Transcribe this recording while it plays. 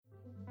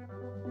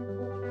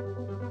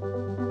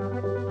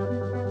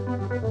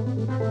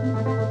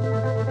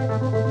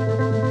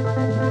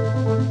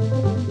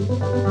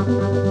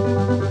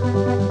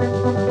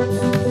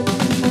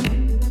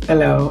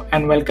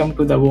welcome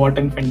to the What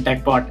in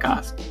FinTech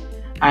podcast.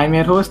 I am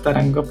your host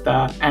Tarang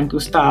Gupta, and to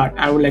start,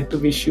 I would like to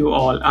wish you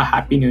all a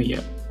happy new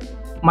year.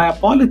 My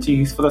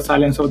apologies for the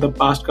silence over the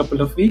past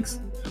couple of weeks,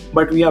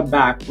 but we are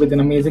back with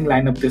an amazing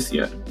lineup this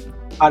year.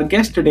 Our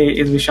guest today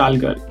is Vishal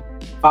Garg,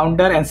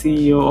 founder and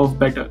CEO of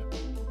Better,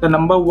 the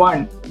number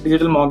one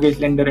digital mortgage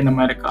lender in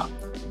America.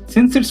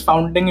 Since its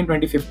founding in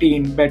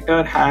 2015,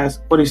 Better has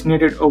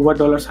originated over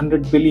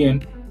 $100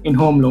 billion in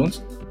home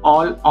loans,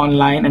 all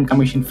online and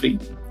commission-free.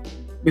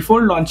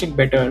 Before launching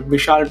Better,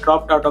 Vishal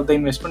dropped out of the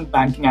investment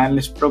banking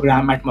analyst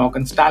program at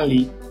Morgan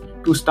Stanley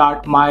to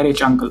start My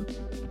Rich Uncle,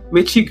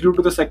 which he grew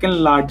to the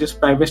second largest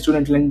private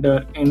student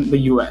lender in the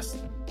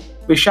US.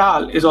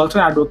 Vishal is also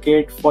an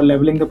advocate for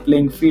leveling the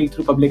playing field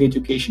through public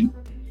education.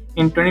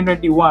 In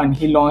 2021,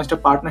 he launched a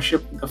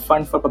partnership with the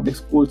Fund for Public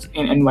Schools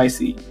in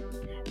NYC,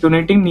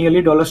 donating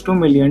nearly $2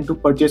 million to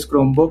purchase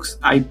Chromebooks,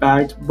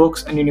 iPads,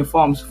 books, and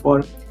uniforms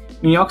for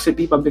New York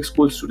City public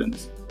school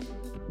students.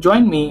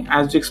 Join me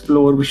as we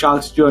explore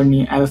Vishal's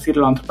journey as a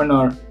serial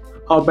entrepreneur,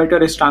 how Better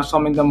is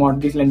transforming the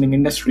mortgage lending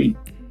industry,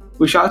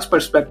 Vishal's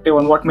perspective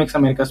on what makes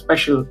America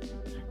special,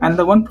 and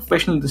the one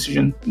professional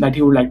decision that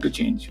he would like to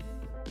change.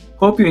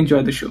 Hope you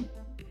enjoy the show.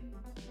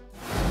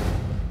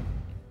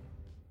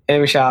 Hey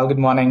Vishal, good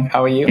morning.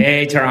 How are you?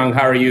 Hey Tarang,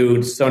 how are you?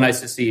 It's so nice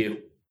to see you.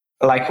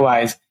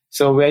 Likewise.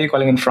 So where are you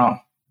calling in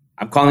from?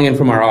 I'm calling in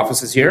from our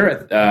offices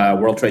here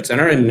at World Trade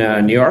Center in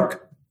New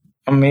York.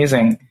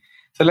 Amazing.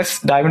 So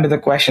let's dive into the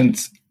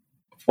questions.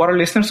 For our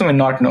listeners who may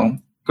not know,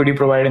 could you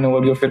provide an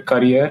overview of your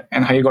career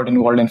and how you got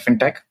involved in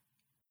fintech?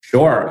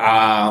 Sure.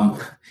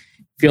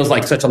 Feels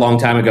like such a long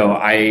time ago.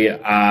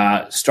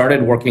 I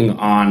started working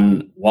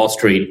on Wall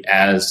Street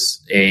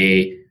as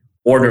a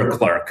order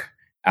clerk,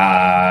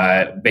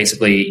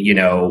 basically,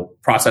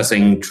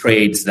 processing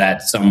trades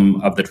that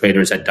some of the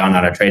traders had done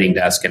on a trading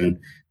desk, and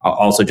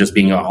also just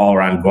being an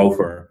all-around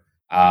gopher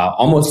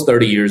almost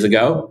 30 years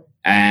ago.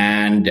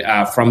 And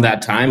from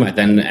that time, I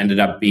then ended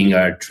up being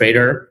a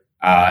trader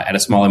at a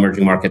small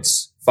emerging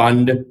markets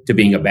fund, to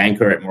being a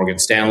banker at Morgan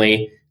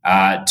Stanley,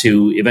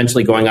 to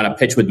eventually going on a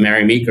pitch with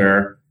Mary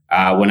Meeker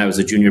when I was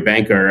a junior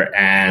banker,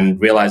 and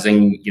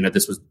realizing,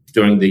 this was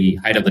during the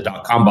height of the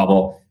dot-com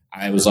bubble.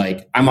 I was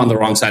like, I'm on the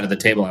wrong side of the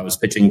table. I was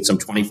pitching some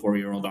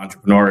 24-year-old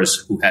entrepreneurs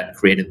who had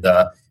created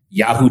the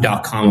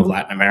Yahoo.com of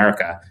Latin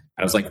America.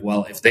 I was like,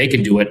 well, if they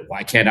can do it,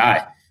 why can't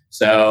I?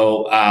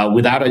 So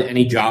without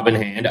any job in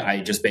hand,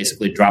 I just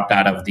basically dropped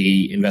out of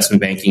the investment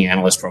banking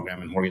analyst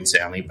program at Morgan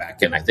Stanley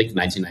back in, I think,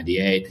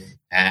 1998,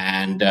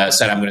 and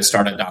said I'm going to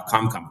start a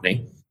dot-com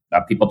company.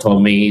 People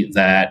told me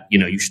that,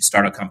 you should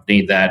start a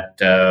company that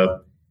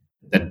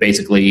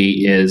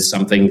basically is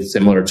something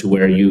similar to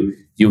where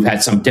you've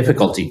had some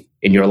difficulty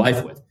in your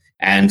life with.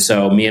 And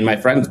so me and my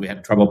friends, we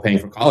had trouble paying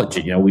for college.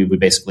 And, we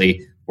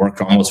basically worked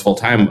almost full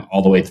time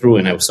all the way through.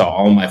 And I saw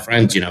all my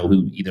friends,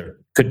 who either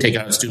could take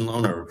out a student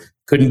loan or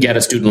couldn't get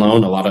a student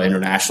loan. A lot of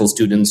international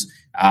students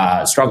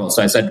struggle.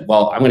 So I said,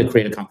 well, I'm going to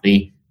create a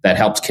company that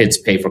helps kids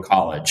pay for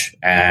college.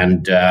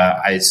 And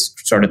I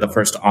started the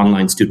first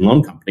online student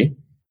loan company.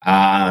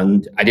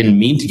 And I didn't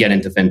mean to get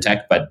into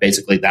fintech, but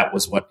basically that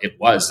was what it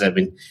was. I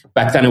mean,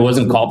 back then it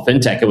wasn't called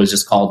fintech. It was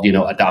just called,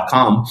 a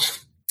 .com.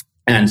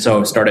 And so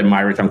I started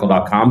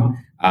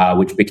myrichuncle.com,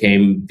 which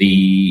became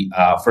the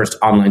first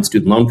online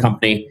student loan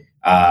company.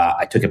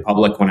 I took it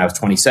public when I was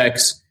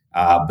 26,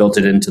 built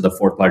it into the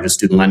fourth largest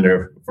student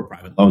lender for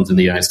private loans in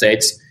the United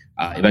States,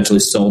 eventually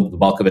sold the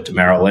bulk of it to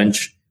Merrill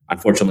Lynch.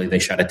 Unfortunately, they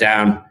shut it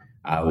down.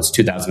 It was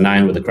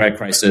 2009 with the credit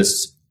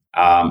crisis.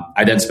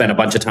 I then spent a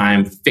bunch of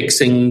time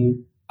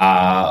fixing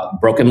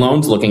broken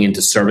loans, looking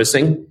into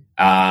servicing.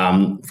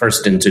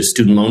 First into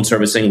student loan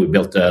servicing. We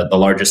built the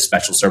largest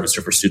special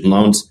servicer for student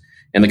loans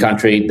in the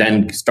country.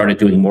 Then started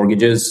doing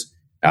mortgages,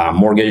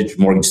 mortgage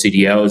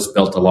CDOs,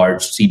 built a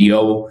large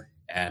CDO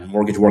and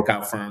mortgage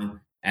workout firm.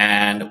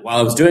 And while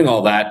I was doing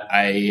all that,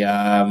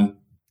 I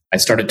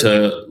started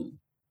to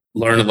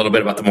learn a little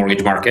bit about the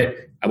mortgage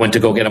market. I went to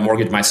go get a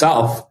mortgage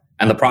myself,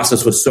 and the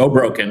process was so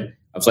broken.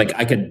 I was like,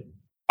 I could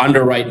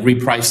underwrite,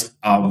 reprice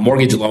a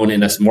mortgage loan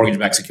in a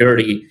mortgage-backed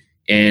security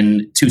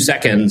in 2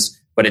 seconds,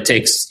 but it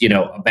takes,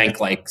 a bank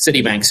like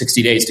Citibank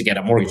 60 days to get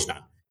a mortgage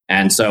done.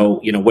 And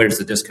so, where's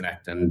the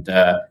disconnect? And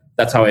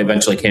that's how I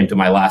eventually came to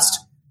my last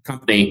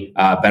company,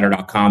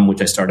 Better.com,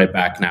 which I started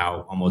back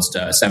now almost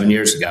 7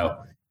 years ago.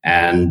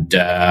 And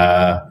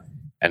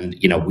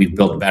we've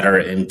built Better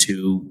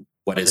into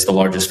what is the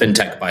largest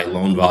fintech by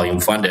loan volume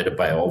funded,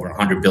 by over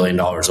 $100 billion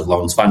of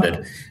loans funded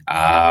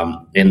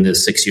in the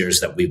 6 years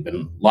that we've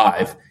been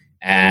live.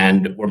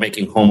 And we're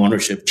making home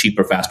ownership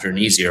cheaper, faster, and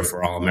easier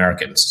for all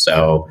Americans.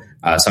 So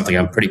something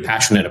I'm pretty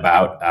passionate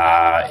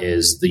about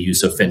is the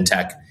use of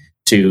fintech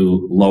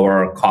to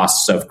lower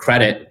costs of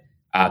credit,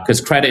 because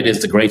credit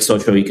is the great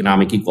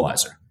socioeconomic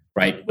equalizer,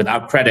 right?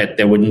 Without credit,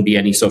 there wouldn't be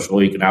any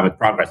socioeconomic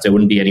progress. There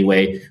wouldn't be any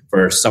way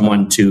for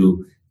someone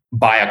to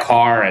buy a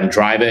car and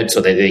drive it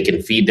so that they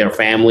can feed their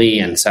family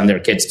and send their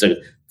kids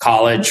to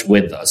college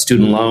with a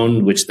student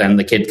loan, which then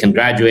the kid can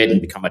graduate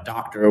and become a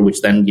doctor,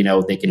 which then,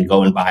 they can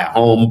go and buy a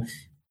home.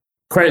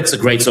 credit's a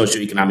great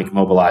socioeconomic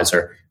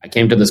mobilizer. I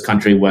came to this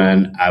country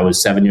when I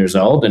was 7 years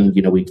old, and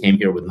we came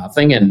here with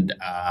nothing. And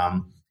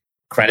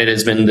credit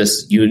has been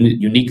this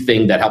unique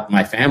thing that helped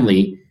my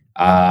family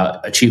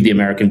achieve the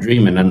American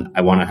dream, and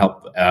I want to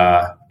help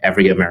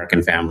every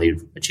American family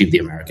achieve the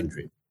American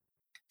dream.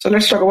 So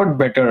let's talk about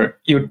Better.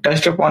 You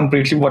touched upon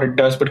briefly what it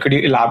does, but could you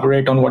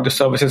elaborate on what the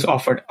services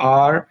offered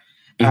are,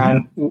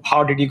 and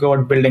how did you go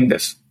about building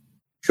this?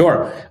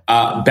 Sure.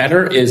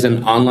 Better is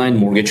an online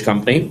mortgage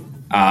company.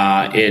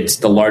 It's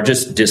the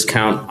largest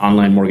discount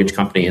online mortgage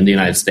company in the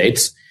United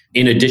States.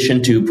 In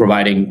addition to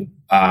providing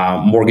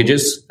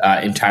mortgages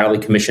entirely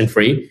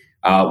commission-free,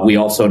 we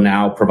also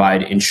now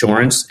provide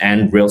insurance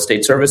and real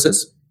estate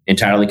services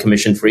entirely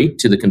commission-free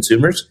to the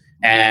consumers.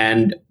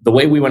 And the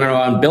way we went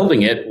around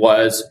building it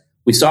was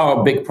we saw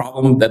a big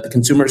problem that the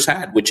consumers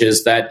had, which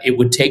is that it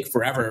would take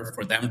forever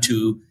for them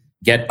to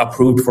get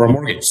approved for a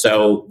mortgage.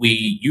 So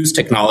we use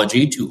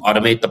technology to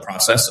automate the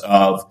process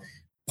of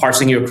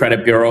parsing your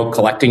credit bureau,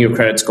 collecting your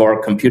credit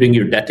score, computing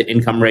your debt to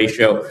income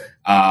ratio,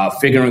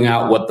 figuring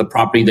out what the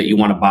property that you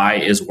want to buy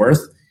is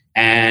worth.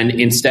 And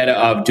instead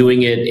of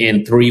doing it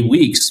in 3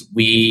 weeks,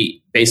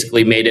 we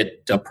basically made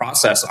it a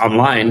process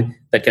online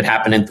that could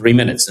happen in 3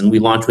 minutes. And we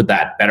launched with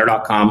that,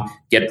 better.com,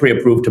 get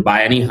pre-approved to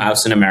buy any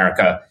house in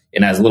America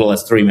in as little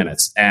as 3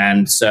 minutes.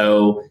 And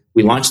so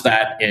we launched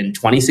that in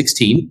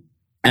 2016.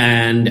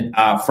 And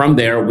from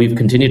there, we've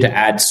continued to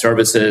add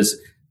services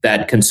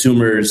that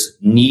consumers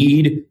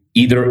need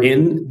either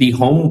in the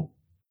home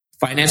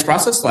finance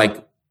process,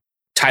 like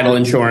title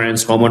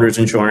insurance, homeowners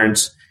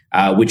insurance,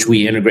 which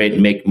we integrate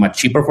and make much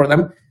cheaper for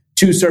them,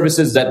 to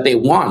services that they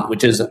want,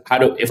 which is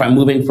if I'm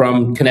moving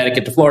from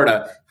Connecticut to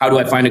Florida, how do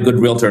I find a good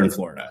realtor in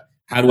Florida?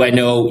 How do I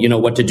know,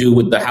 what to do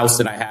with the house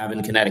that I have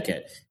in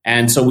Connecticut?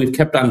 And so we've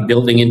kept on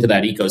building into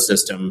that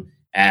ecosystem.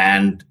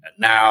 And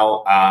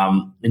now,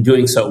 in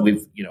doing so,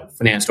 we've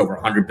financed over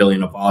 $100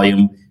 billion of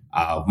volume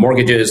of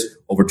mortgages,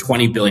 over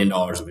 $20 billion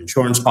of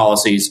insurance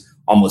policies,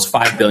 almost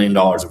 $5 billion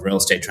of real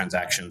estate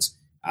transactions.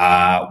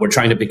 We're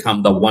trying to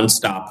become the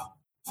one-stop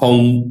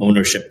home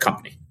ownership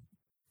company.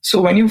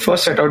 So when you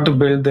first set out to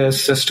build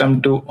this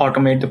system to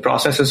automate the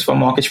processes for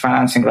mortgage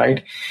financing,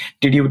 right?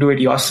 Did you do it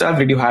yourself?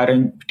 Did you hire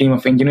a team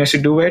of engineers to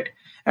do it?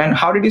 And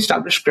how did you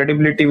establish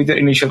credibility with your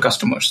initial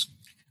customers?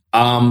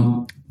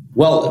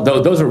 Well,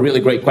 those are really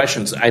great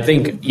questions. I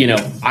think,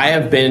 I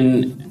have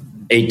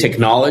been a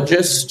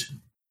technologist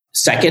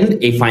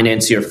second, a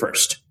financier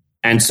first.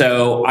 And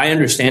so I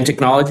understand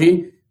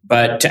technology,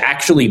 but to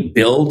actually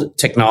build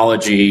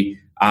technology,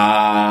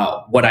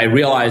 what I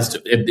realized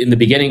in the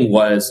beginning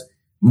was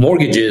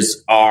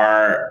mortgages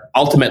are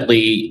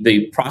ultimately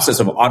the process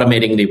of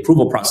automating the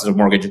approval process of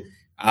mortgage,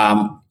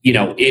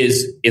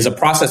 is a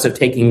process of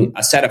taking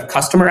a set of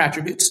customer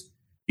attributes,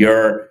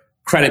 your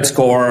credit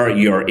score,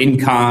 your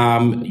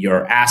income,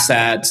 your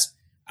assets,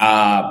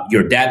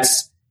 your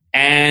debts,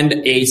 and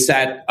a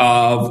set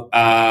of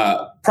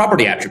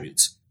property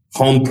attributes,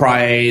 home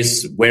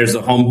price, where's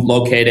the home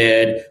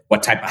located,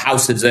 what type of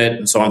house is it,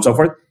 and so on and so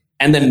forth,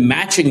 and then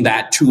matching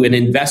that to an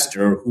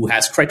investor who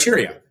has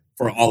criteria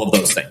for all of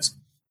those things.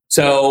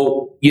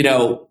 So,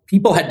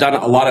 people had done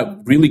a lot of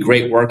really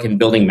great work in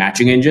building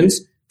matching engines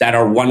that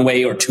are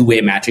one-way or two-way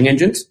matching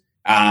engines.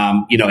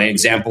 An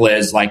example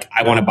is like,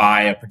 I want to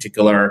buy a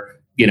particular,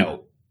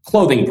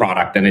 clothing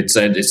product, and it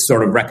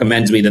sort of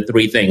recommends me the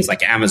three things.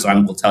 Like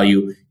Amazon will tell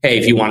you, hey,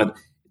 if you want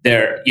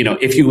to,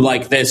 if you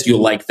like this,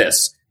 you'll like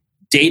this.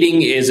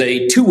 Dating is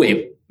a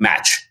two-way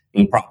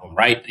matching problem,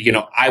 right?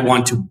 I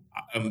want to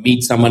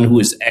meet someone who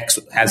has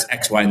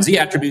X, Y, and Z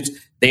attributes.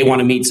 They want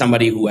to meet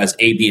somebody who has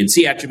A, B, and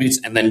C attributes,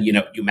 and then,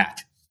 you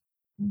match.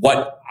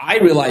 What I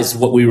realized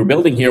what we were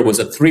building here was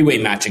a three-way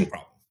matching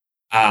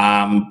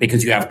problem,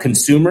 because you have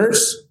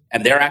consumers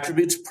and their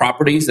attributes,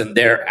 properties and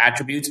their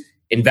attributes,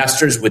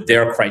 investors with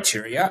their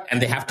criteria,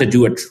 and they have to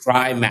do a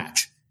try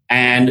match.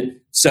 And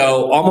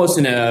so almost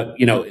in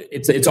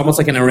it's almost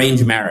like an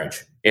arranged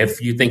marriage.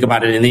 If you think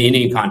about it in the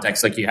Indian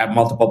context, like you have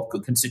multiple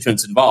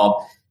constituents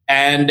involved.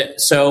 And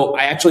so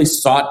I actually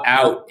sought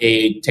out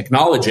a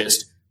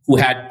technologist who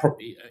had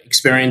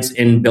experience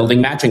in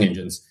building matching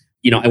engines.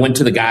 I went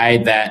to the guy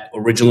that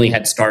originally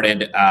had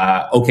started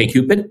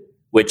OkCupid,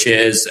 which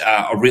is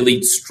a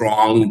really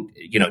strong,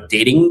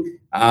 dating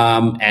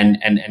and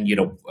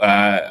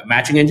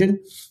matching engine.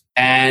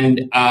 And,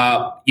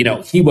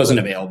 he wasn't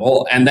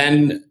available. And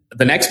then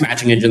the next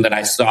matching engine that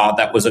I saw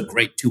that was a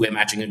great two-way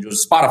matching engine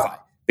was Spotify,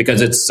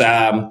 because it's,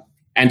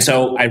 and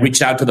so I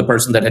reached out to the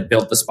person that had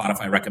built the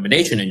Spotify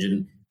recommendation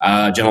engine,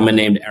 a gentleman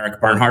named Eric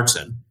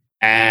Bernhardson.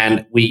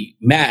 And we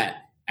met,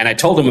 and I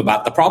told him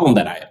about the problem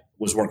that I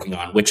was working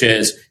on, which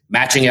is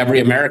matching every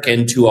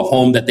American to a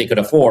home that they could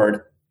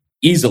afford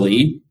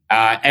easily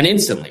and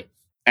instantly.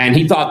 And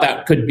he thought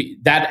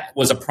that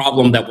was a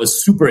problem that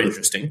was super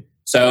interesting.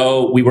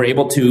 So we were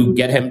able to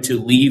get him to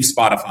leave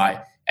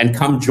Spotify and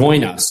come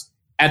join us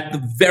at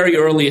the very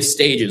earliest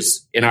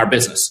stages in our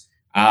business.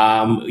 We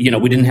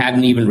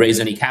hadn't even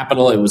raised any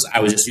capital. I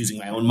was just using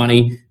my own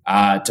money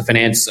to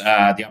finance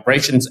the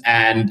operations,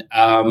 and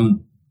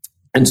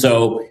And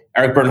so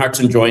Eric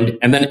Bernhardson joined,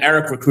 and then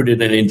Eric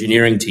recruited an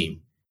engineering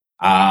team.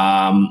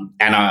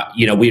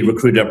 We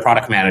recruited a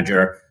product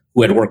manager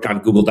who had worked on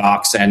Google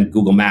Docs and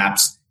Google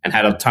Maps and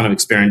had a ton of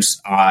experience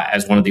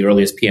as one of the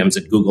earliest PMs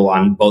at Google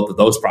on both of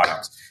those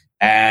products.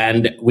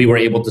 And we were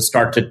able to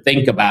start to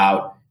think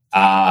about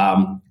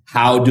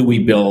how do we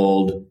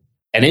build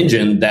an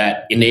engine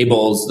that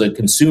enables the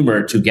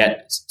consumer to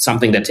get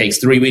something that takes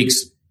 3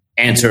 weeks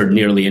answered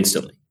nearly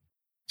instantly.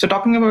 So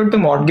talking about the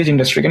mortgage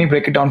industry, can you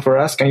break it down for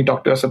us? Can you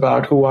talk to us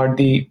about who are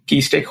the key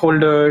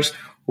stakeholders,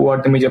 who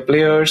are the major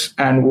players,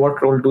 and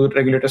what role do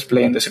regulators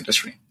play in this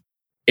industry?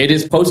 It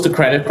is post the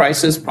credit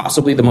crisis,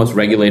 possibly the most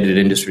regulated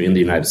industry in the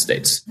United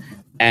States.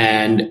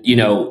 And,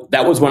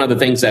 that was one of the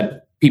things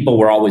that people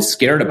were always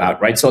scared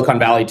about, right? Silicon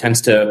Valley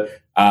tends to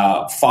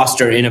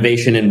foster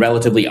innovation in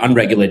relatively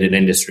unregulated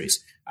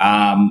industries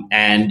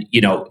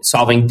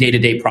solving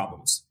day-to-day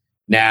problems.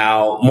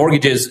 Now,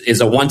 mortgages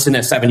is a once in a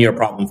 7-year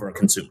problem for a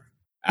consumer.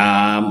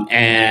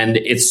 And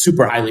it's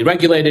super highly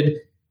regulated,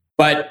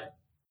 but,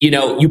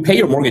 you pay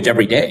your mortgage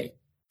every day.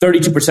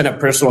 32% of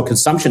personal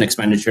consumption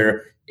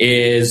expenditure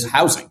is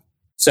housing.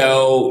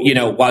 So,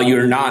 while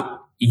you're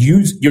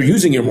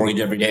using your mortgage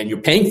every day and you're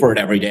paying for it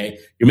every day,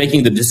 you're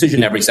making the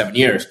decision every 7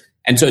 years.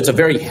 And so it's a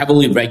very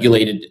heavily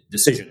regulated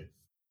decision.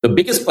 The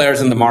biggest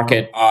players in the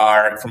market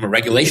are, from a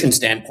regulation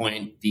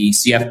standpoint, the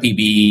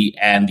CFPB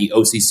and the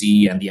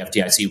OCC and the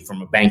FDIC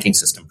from a banking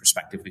system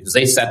perspective, because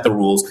they set the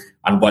rules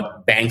on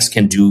what banks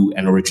can do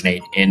and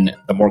originate in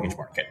the mortgage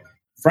market.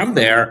 From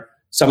there,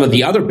 some of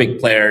the other big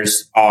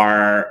players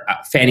are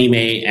Fannie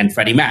Mae and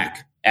Freddie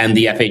Mac and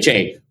the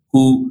FHA,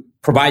 who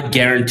provide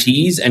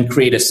guarantees and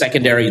create a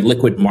secondary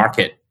liquid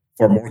market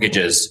for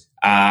mortgages.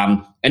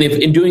 And if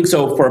in doing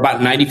so for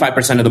about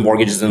 95% of the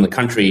mortgages in the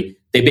country,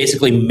 they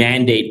basically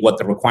mandate what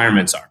the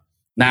requirements are.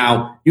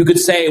 Now, you could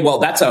say, well,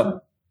 that's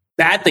a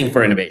bad thing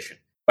for innovation.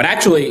 But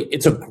actually,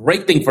 it's a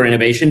great thing for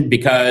innovation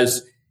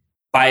because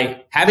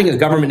by having a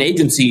government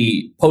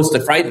agency post the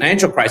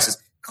financial crisis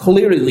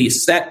clearly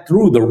set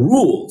through the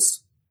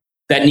rules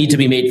that need to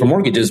be made for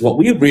mortgages, what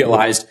we've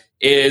realized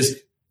is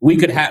we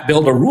could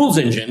build a rules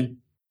engine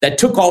that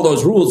took all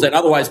those rules that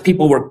otherwise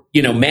people were,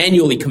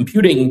 manually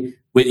computing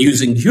with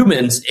using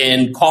humans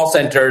in call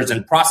centers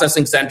and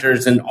processing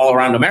centers and all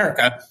around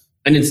America,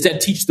 and instead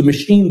teach the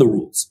machine the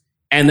rules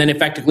and then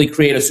effectively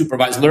create a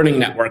supervised learning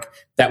network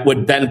that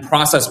would then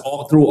process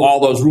through all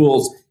those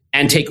rules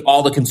and take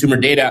all the consumer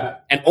data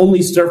and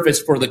only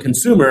surface for the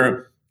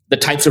consumer the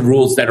types of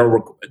rules that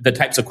are the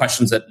types of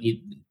questions that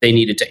they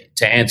needed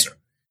to answer.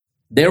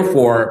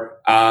 Therefore,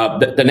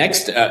 the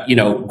next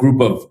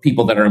group of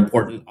people that are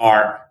important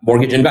are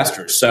mortgage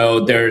investors.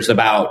 So there's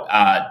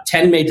about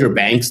 10 major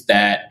banks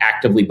that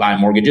actively buy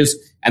mortgages,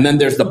 and then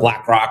there's the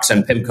BlackRocks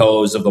and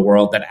PIMCOs of the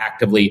world that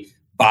actively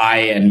buy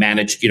and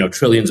manage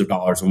trillions of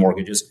dollars of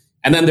mortgages,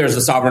 and then there's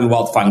the sovereign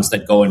wealth funds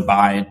that go and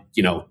buy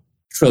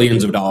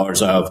trillions of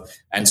dollars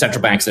and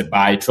central banks that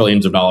buy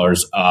trillions of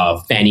dollars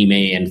of Fannie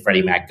Mae and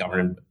Freddie Mac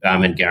government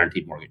and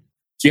guaranteed mortgage.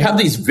 So you have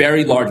these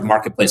very large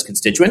marketplace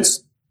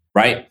constituents,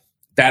 right,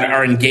 that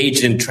are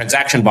engaged in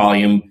transaction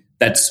volume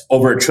that's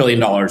over $1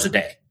 trillion a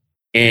day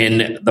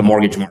in the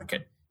mortgage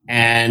market.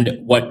 And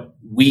what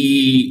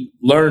we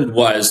learned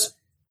was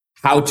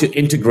how to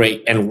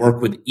integrate and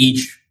work with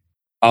each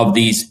of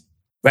these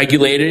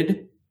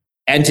regulated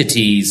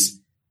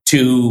entities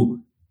to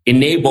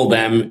enable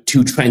them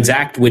to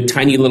transact with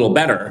Tiny Little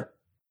Better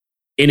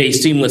in a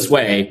seamless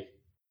way.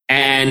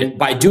 And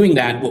by doing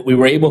that, what we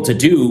were able to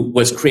do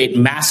was create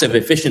massive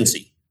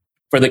efficiency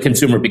for the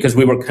consumer because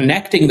we were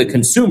connecting the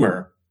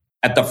consumer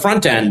at the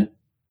front end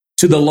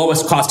to the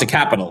lowest cost of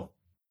capital,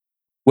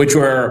 which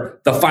were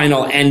the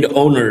final end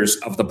owners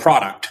of the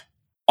product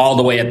all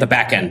the way at the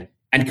back end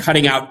and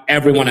cutting out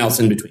everyone else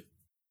in between.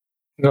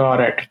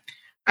 Got it.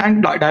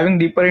 And diving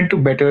deeper into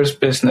Better's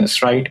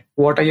business, right?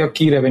 What are your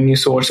key revenue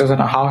sources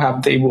and how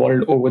have they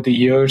evolved over the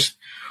years?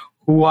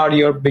 Who are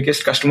your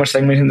biggest customer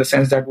segments in the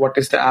sense that what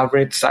is the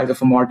average size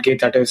of a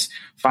mortgage that is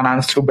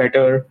financed through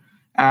Better?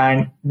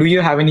 And do you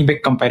have any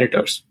big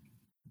competitors?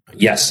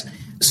 Yes.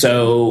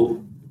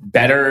 So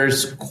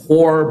Better's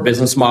core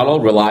business model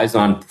relies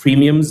on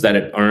premiums that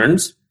it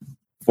earns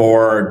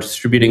for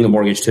distributing the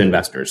mortgage to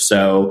investors.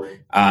 So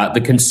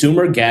the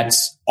consumer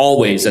gets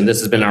always, and this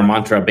has been our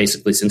mantra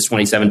basically since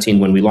 2017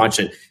 when we launched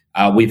it,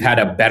 we've had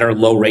a better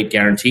low rate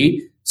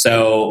guarantee,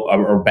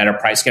 or better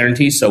price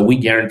guarantee. So we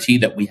guarantee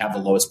that we have the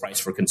lowest price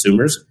for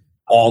consumers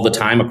all the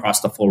time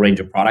across the full range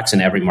of products in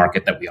every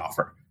market that we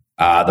offer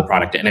the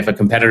product. And if a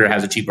competitor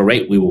has a cheaper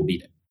rate, we will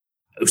beat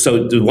it.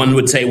 So one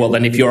would say, well,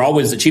 then if you're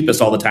always the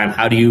cheapest all the time,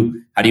 how do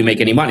you make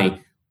any money?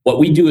 What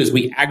we do is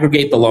we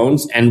aggregate the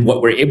loans, and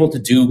what we're able to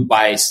do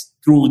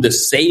through the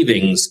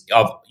savings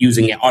of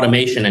using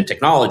automation and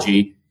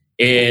technology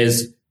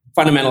is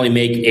fundamentally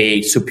make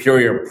a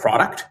superior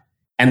product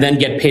and then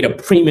get paid a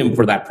premium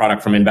for that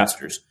product from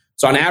investors.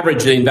 So on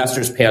average, the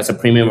investors pay us a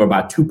premium of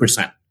about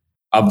 2%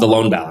 of the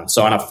loan balance.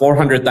 So on a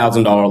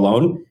 $400,000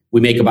 loan, we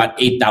make about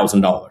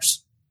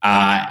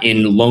 $8,000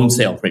 in loan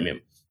sale premium.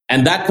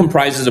 And that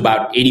comprises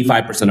about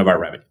 85% of our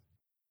revenue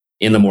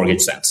in the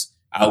mortgage sense.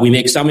 We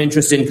make some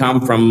interest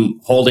income from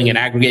holding and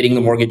aggregating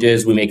the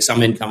mortgages. We make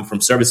some income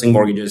from servicing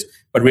mortgages,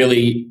 but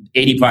really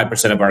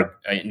 85% of our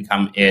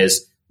income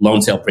is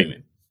loan sale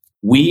premium.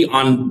 We,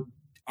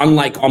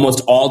 unlike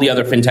almost all the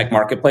other fintech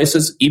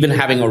marketplaces, even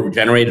having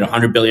generated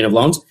 100 billion of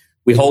loans,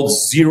 we hold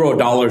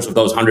 $0 of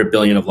those 100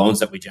 billion of loans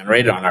that we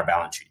generated on our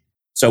balance sheet.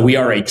 So we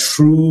are a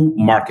true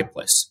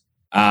marketplace.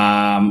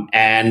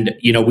 And,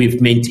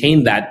 we've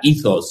maintained that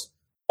ethos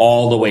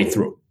all the way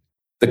through.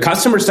 The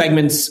customer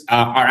segments,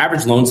 our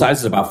average loan size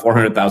is about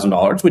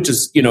 $400,000, which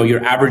is,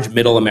 your average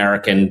middle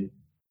American,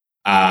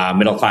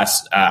 middle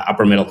class,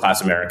 upper middle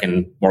class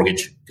American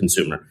mortgage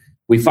consumer.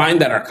 We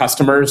find that our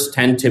customers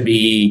tend to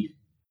be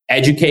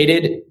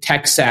educated,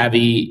 tech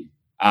savvy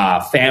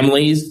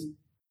families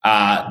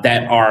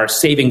that are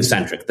saving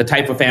centric. The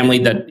type of family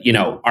that,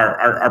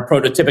 our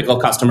prototypical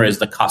customer is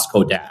the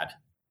Costco dad,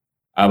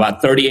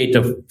 about 38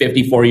 to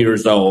 54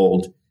 years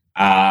old,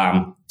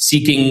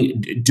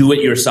 seeking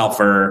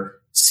do-it-yourselfer,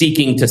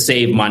 seeking to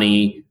save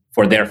money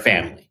for their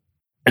family.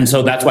 And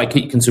so that's why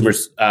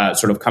consumers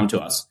sort of come to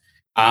us.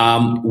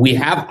 We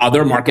have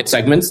other market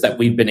segments that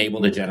we've been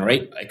able to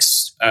generate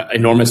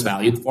enormous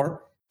value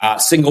for.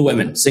 Single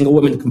women. Single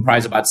women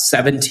comprise about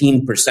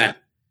 17%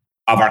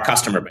 of our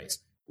customer base.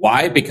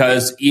 Why?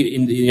 Because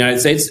in the United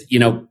States, in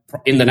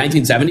the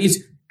 1970s,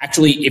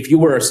 actually, if you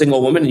were a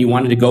single woman and you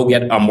wanted to go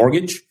get a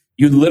mortgage,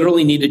 you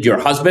literally needed your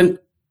husband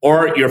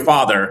or your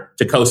father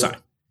to co-sign.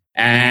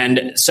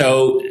 And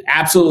so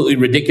absolutely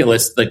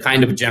ridiculous, the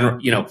kind of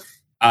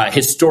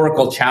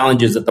historical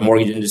challenges that the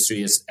mortgage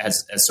industry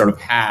has sort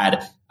of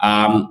had.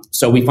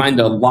 So we find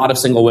a lot of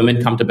single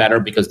women come to Better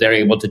because they're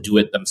able to do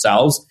it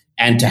themselves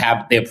and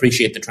they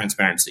appreciate the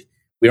transparency.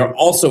 We are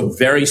also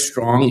very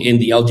strong in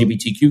the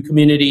LGBTQ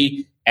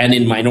community and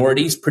in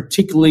minorities,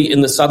 particularly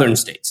in the southern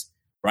states,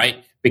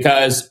 right?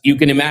 Because you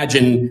can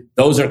imagine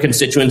those are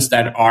constituents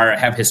that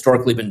have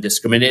historically been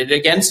discriminated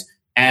against.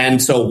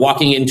 And so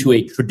walking into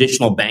a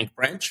traditional bank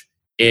branch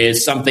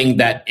is something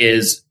that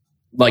is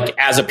like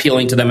as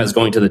appealing to them as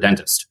going to the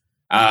dentist.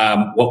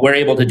 What we're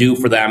able to do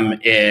for them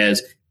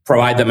is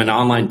provide them an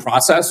online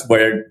process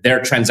where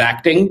they're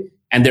transacting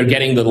and they're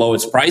getting the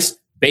lowest price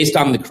based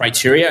on the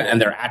criteria and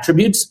their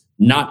attributes,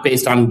 not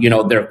based on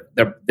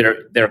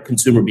their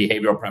consumer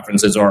behavioral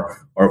preferences or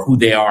who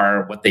they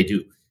are, what they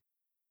do.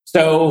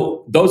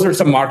 So those are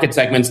some market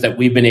segments that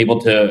we've been able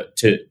to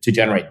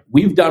generate.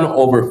 We've done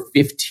over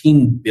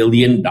 $15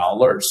 billion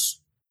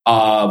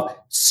of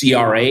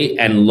CRA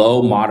and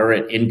low,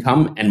 moderate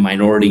income and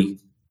minority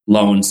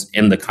loans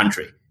in the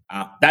country.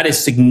 That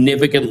is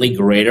significantly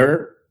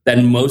greater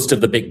than most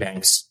of the big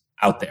banks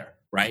out there,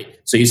 right?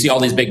 So you see all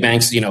these big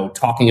banks,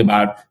 talking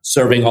about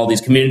serving all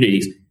these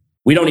communities.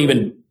 We don't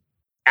even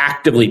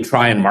actively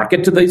try and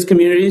market to these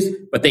communities,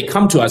 but they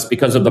come to us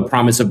because of the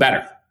promise of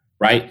Better.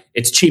 Right?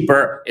 It's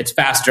cheaper, it's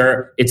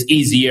faster, it's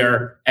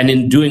easier. And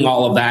in doing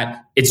all of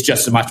that, it's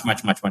just much,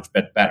 much, much, much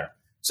better.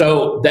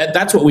 So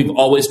that's what we've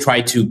always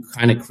tried to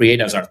kind of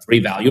create as our three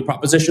value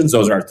propositions.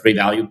 Those are our three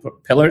value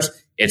pillars.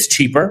 It's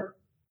cheaper.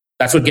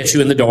 That's what gets you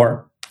in the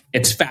door.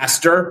 It's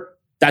faster.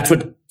 That's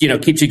what,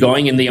 keeps you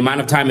going. In the amount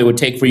of time it would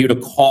take for you to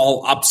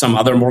call up some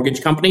other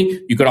mortgage company,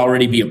 you could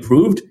already be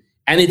approved.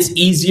 And it's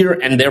easier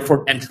and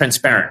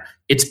transparent.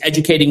 It's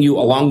educating you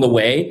along the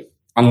way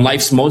on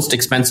life's most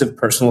expensive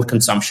personal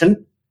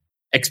consumption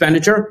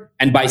expenditure.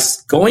 And by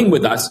going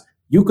with us,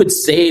 you could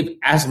save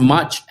as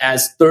much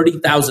as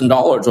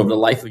 $30,000 over the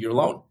life of your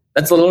loan.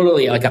 That's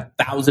literally like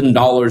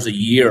 $1,000 a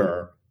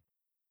year.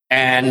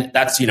 And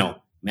that's,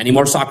 many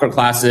more soccer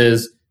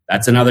classes.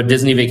 That's another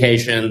Disney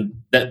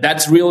vacation.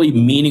 That's really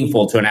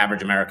meaningful to an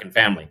average American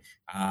family.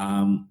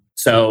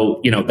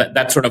 So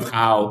that's sort of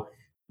how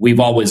we've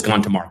always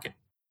gone to market.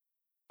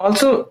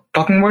 Also,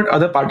 talking about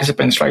other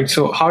participants, right?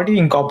 So how do you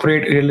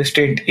incorporate real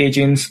estate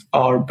agents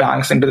or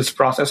banks into this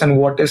process? And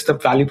what is the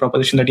value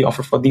proposition that you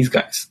offer for these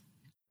guys?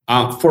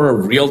 For a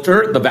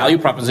realtor, the value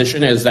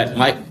proposition is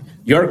that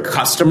your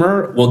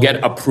customer will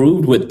get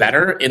approved with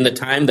Better in the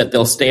time that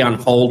they'll stay on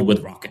hold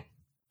with Rocket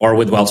or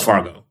with Wells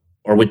Fargo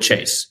or with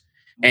Chase.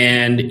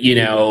 And,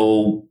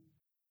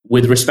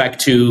 with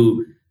respect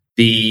to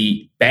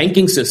the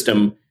banking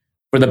system,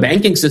 for the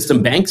banking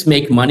system, banks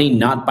make money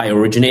not by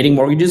originating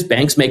mortgages.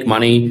 Banks make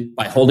money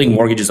by holding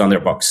mortgages on their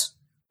books,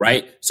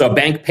 right? So a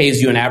bank pays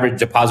you an average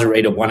deposit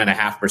rate of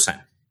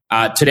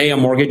 1.5%. Today, a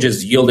mortgage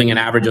is yielding an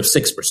average of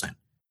 6%.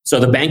 So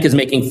the bank is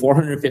making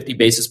 450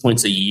 basis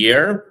points a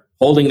year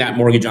holding that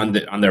mortgage on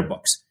their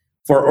books.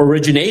 For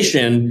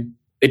origination,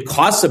 it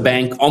costs a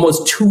bank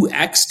almost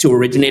 2x to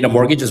originate a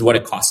mortgage is what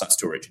it costs us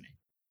to originate.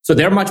 So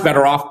they're much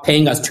better off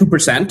paying us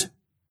 2%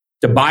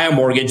 to buy a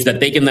mortgage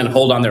that they can then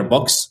hold on their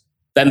books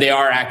than they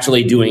are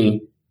actually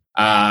going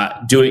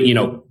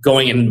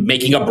and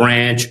making a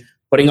branch,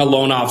 putting a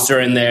loan officer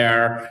in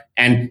there,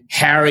 and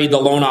Harry, the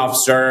loan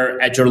officer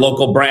at your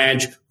local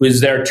branch, who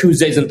is there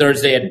Tuesdays and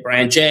Thursdays at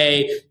branch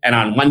A, and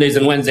on Mondays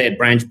and Wednesdays at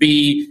branch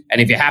B. And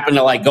if you happen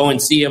to go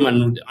and see him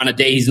and on a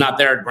day he's not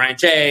there at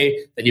branch A,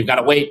 then you've got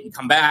to wait and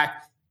come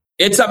back.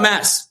 It's a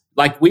mess.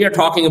 Like, we are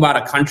talking about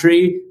a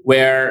country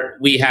where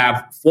we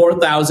have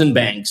 4,000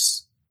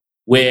 banks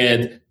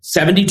with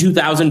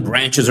 72,000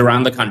 branches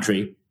around the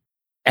country,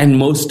 and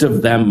most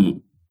of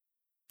them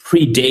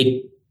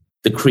predate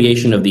the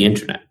creation of the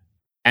internet.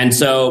 And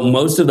so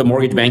most of the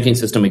mortgage banking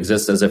system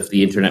exists as if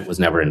the internet was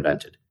never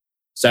invented.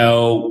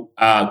 So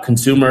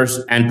consumers,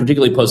 and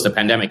particularly post the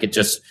pandemic, it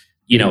just,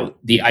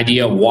 the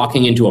idea of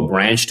walking into a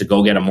branch to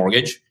go get a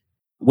mortgage,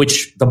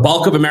 which the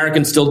bulk of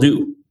Americans still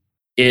do,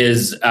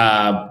 is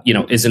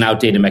an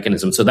outdated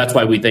mechanism. So that's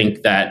why we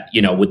think that,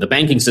 with the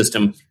banking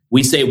system,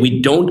 we say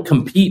we don't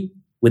compete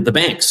with the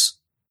banks.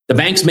 The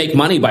banks make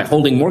money by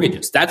holding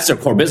mortgages. That's their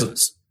core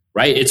business,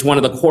 right? It's one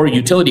of the core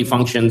utility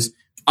functions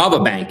of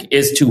a bank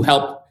is to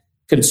help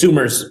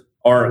consumers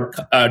or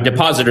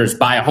depositors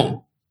buy a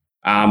home.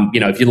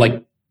 If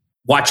you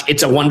watch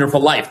It's a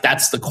Wonderful Life,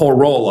 that's the core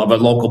role of a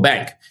local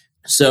bank.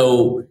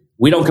 So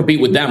we don't compete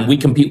with them. We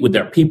compete with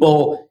their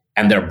people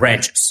and their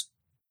branches.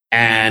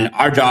 And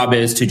our job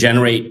is to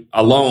generate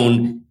a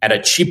loan at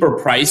a cheaper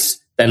price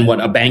than what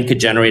a bank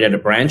could generate at a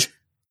branch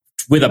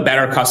with a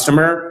better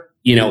customer,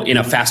 in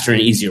a faster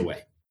and easier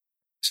way.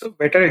 So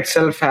Better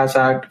itself has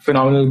had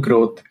phenomenal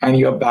growth, and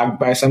you are backed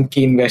by some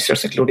key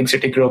investors, including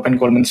Citigroup and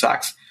Goldman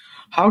Sachs.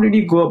 How did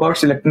you go about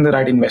selecting the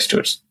right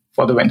investors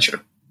for the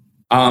venture?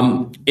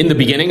 In the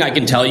beginning, I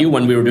can tell you,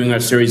 when we were doing our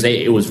Series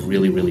A, it was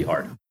really, really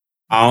hard.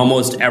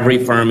 Almost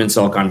every firm in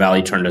Silicon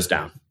Valley turned us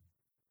down.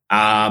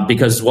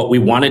 Because what we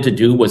wanted to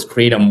do was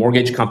create a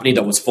mortgage company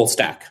that was full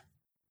stack.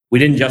 We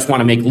didn't just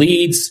want to make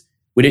leads.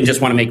 We didn't just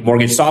want to make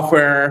mortgage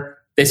software.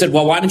 They said,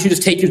 well, why don't you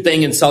just take your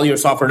thing and sell your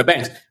software to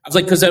banks? I was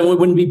like, because then it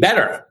wouldn't be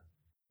better.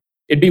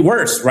 It'd be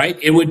worse, right?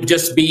 It would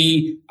just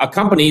be a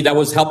company that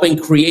was helping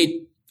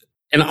create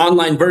an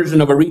online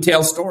version of a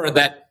retail store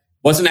that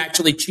wasn't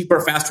actually cheaper,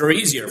 faster, or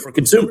easier for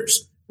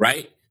consumers,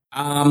 right?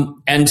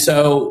 And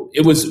so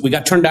we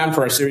got turned down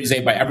for our Series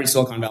A by every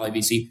Silicon Valley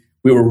VC.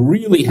 We were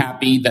really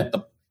happy that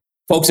the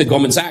folks at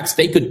Goldman Sachs,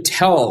 they could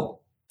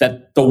tell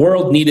that the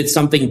world needed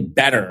something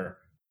better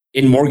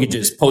in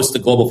mortgages post the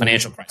global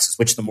financial crisis,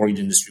 which the mortgage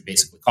industry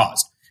basically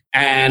caused.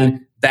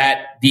 And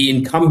that the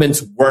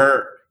incumbents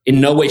were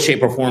in no way,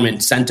 shape, or form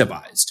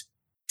incentivized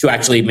to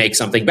actually make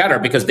something better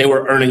because they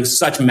were earning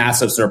such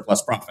massive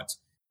surplus profits.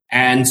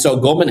 And so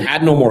Goldman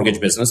had no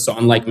mortgage business. So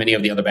unlike many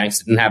of the other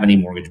banks, didn't have any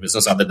mortgage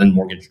business other than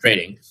mortgage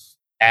trading.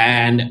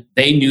 And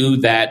they knew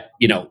that,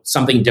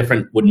 something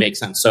different would make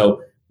sense.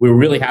 So we were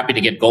really happy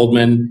to get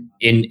Goldman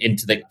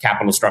into the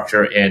capital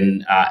structure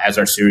as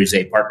our Series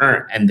A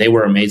partner, and they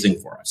were amazing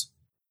for us.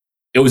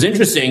 It was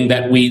interesting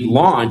that we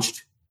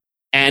launched,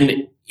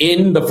 and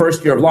in the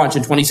first year of launch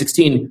in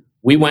 2016,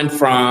 we went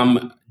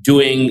from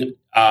doing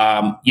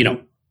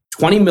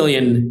 20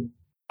 million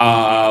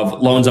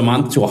of loans a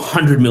month to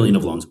 100 million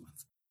of loans a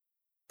month.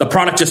 The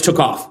product just took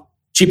off.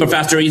 Cheaper,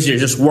 faster, easier,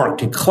 just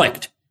worked. It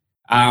clicked.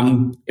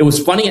 It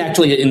was funny,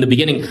 actually, in the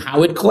beginning,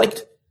 how it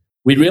clicked.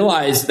 We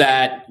realized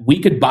that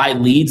we could buy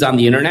leads on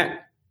the internet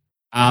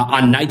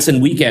on nights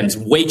and weekends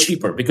way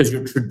cheaper because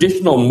your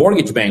traditional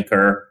mortgage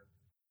banker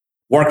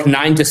worked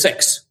 9 to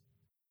 6.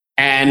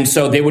 And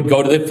so they would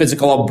go to the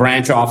physical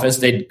branch office.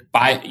 They'd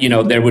buy,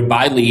 they would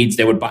buy leads.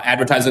 They would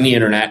advertise on the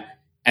internet,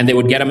 and they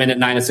would get them in at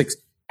 9 to 6.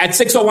 At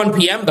 6:01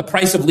 p.m., the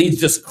price of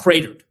leads just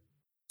cratered.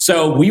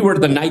 So we were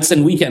the nights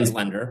and weekends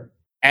lender,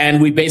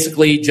 and we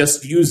basically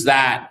just used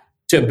that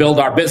to build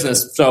our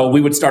business. So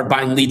we would start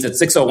buying leads at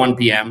 6:01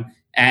 p.m.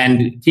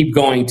 and keep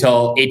going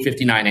till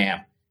 8:59 a.m.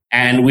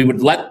 And we would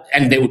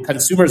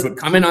consumers would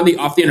come in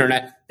off the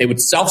internet. They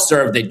would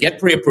self-serve. They'd get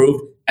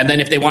pre-approved. And then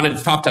if they wanted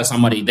to talk to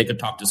somebody, they could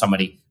talk to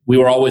somebody. We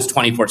were always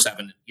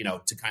 24/7,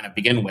 to kind of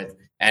begin with.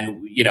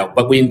 And,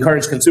 but we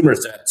encouraged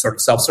consumers to sort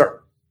of self-serve.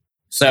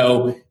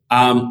 So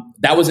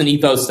that was an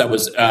ethos that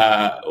was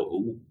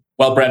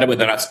well-bred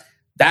within us.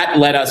 That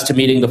led us to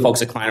meeting the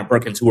folks at Kleiner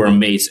Perkins, who were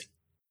amazing.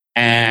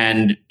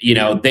 And,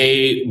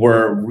 they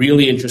were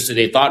really interested.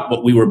 They thought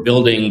what we were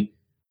building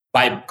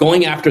by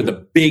going after the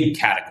big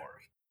category,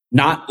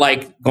 not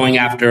like going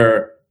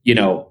after,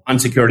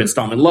 unsecured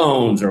installment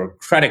loans or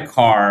credit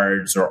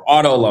cards or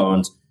auto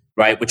loans,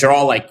 right? Which are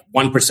all like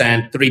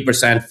 1%,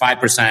 3%,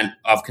 5%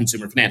 of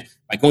consumer finance.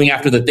 By going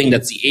after the thing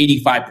that's the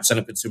 85%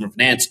 of consumer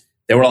finance,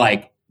 they were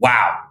like,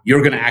 wow, you're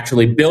going to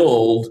actually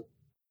build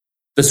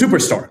the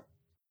superstore.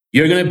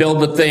 You're going to build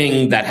the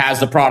thing that has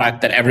the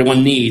product that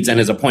everyone needs and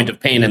is a point of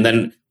pain. And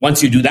then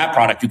once you do that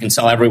product, you can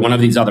sell every one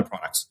of these other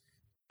products.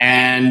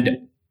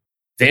 And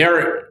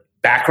their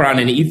background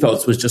and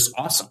ethos was just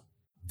awesome.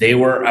 They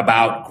were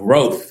about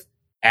growth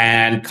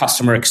and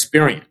customer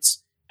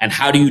experience. And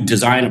how do you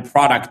design a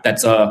product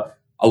that's a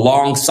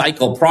long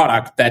cycle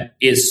product that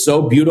is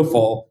so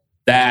beautiful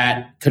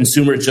that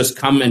consumers just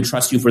come and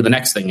trust you for the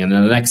next thing and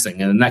then the next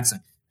thing and the next thing.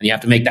 And you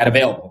have to make that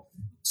available.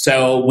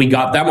 So we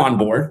got them on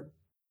board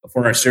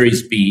for our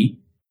Series B.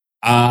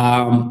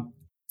 From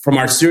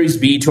our Series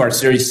B to our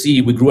Series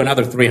C, we grew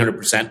another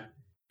 300%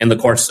 in the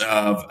course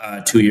of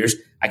 2 years.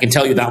 I can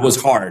tell you that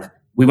was hard.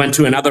 We went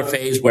to another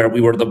phase where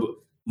we were the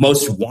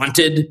most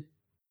wanted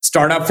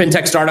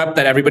fintech startup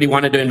that everybody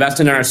wanted to invest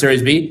in our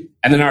Series B.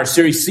 And then our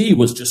Series C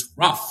was just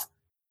rough.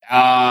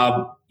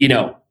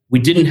 We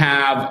didn't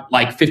have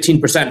like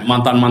 15%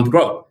 month-on-month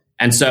growth.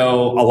 And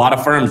so a lot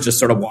of firms just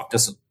sort of walked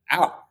us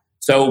out.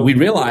 So we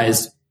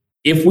realized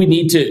if we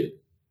need to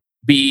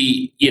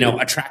be,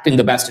 attracting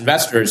the best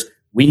investors,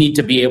 we need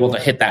to be able to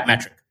hit that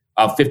metric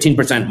of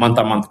 15%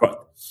 month-on-month growth.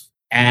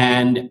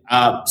 And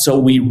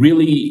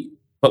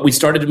but we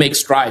started to make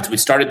strides. We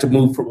started to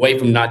move away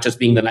from not just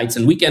being the nights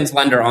and weekends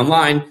lender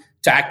online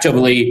to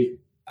actively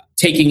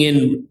taking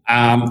in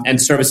and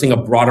servicing a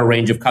broader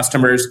range of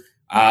customers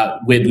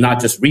with not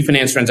just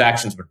refinance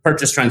transactions, but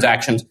purchase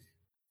transactions,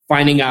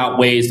 finding out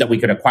ways that we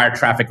could acquire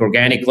traffic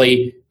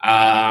organically,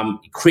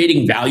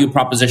 creating value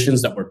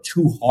propositions that were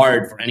too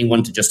hard for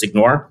anyone to just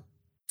ignore.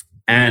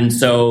 And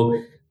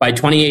so by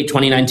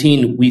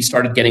 2019, we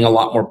started getting a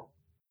lot more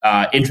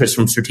interest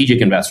from strategic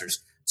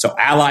investors. So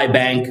Ally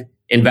Bank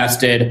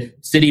invested,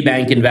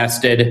 Citibank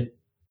invested,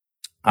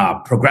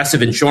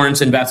 Progressive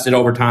Insurance invested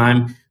over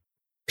time,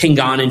 Ping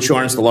An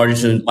Insurance, the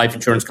largest life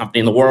insurance company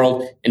in the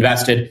world,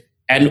 invested.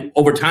 And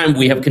over time,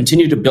 we have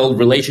continued to build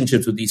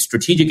relationships with these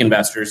strategic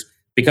investors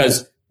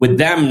because with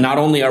them, not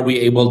only are we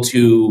able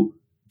to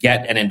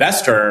get an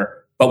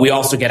investor, but we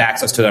also get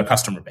access to their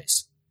customer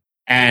base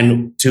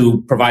and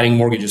to providing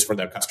mortgages for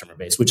their customer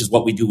base, which is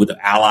what we do with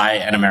Ally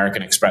and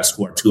American Express,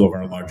 who are two of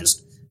our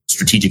largest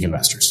strategic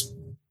investors.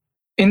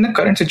 In the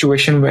current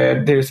situation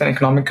where there is an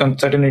economic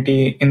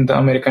uncertainty in the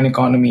American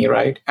economy,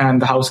 right,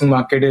 and the housing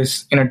market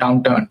is in a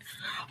downturn,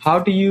 how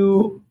do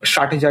you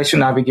strategize to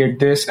navigate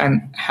this,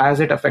 and has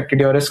it affected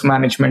your risk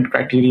management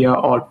criteria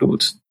or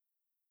tools?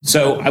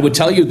 So I would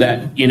tell you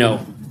that,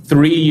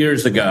 3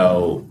 years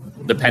ago,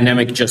 the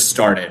pandemic just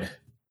started,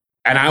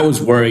 and I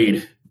was worried.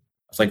 I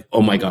was like,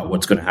 oh my God,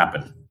 what's going to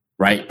happen,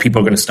 right?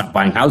 People are going to stop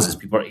buying houses.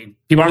 People aren't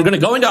going to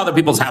go into other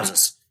people's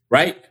houses,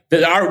 right?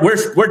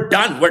 We're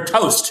done. We're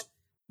toast.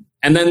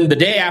 And then the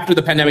day after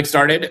the pandemic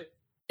started,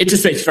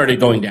 interest rates started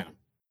going down.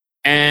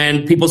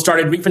 And people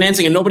started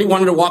refinancing, and nobody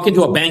wanted to walk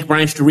into a bank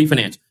branch to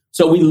refinance.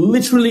 So we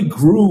literally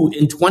grew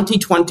in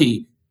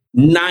 2020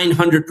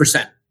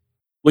 900%.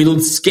 We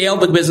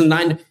scaled the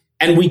business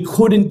and we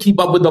couldn't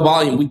keep up with the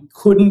volume. We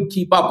couldn't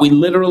keep up.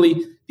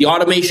 The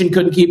automation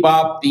couldn't keep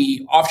up.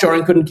 The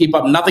offshoring couldn't keep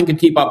up. Nothing could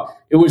keep up.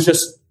 It was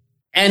just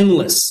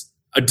endless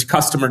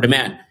customer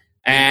demand.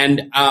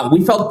 And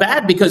we felt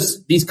bad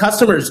because these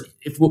customers,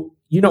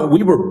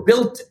 we were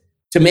built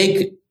to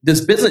make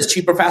this business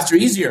cheaper, faster,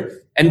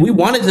 easier. And we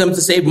wanted them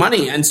to save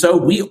money. And so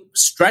we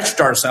stretched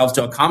ourselves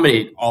to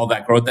accommodate all of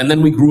that growth. And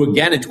then we grew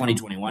again in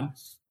 2021.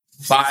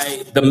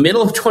 By the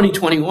middle of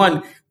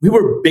 2021, we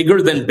were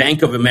bigger than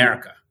Bank of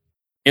America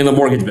in the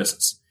mortgage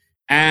business.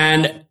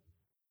 And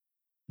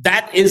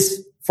that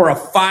is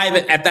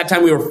at that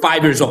time we were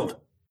 5 years old.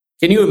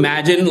 Can you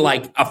imagine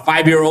like a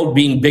 5-year-old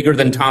being bigger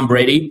than Tom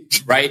Brady,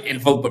 right? In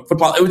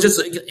football, it was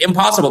just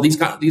impossible.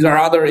 These are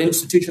other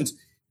institutions.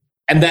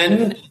 And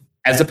then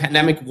as the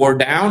pandemic wore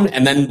down,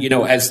 and then,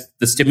 as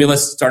the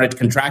stimulus started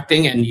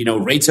contracting and,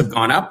 rates have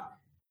gone up,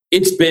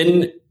 it's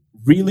been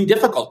really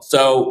difficult.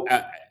 So,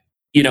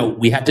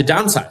 we had to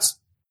downsize,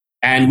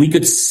 and we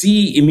could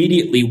see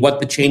immediately what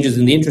the changes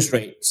in the interest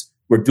rates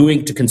were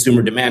doing to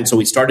consumer demand. So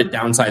we started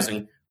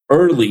downsizing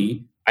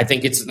early. I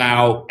think it's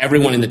now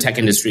everyone in the tech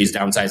industry is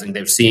downsizing.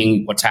 They're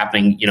seeing what's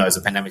happening, as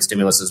the pandemic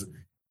stimulus is.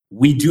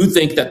 We do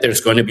think that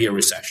there's going to be a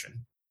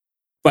recession.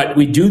 But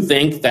we do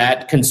think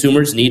that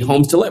consumers need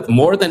homes to live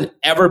more than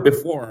ever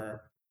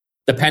before.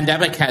 The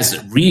pandemic has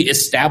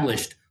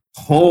reestablished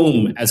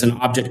home as an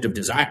object of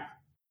desire,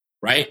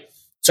 right?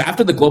 So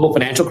after the global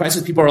financial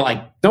crisis, people are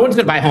like, no one's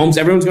going to buy homes.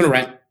 Everyone's going to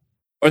rent,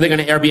 or they're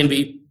going to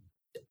Airbnb.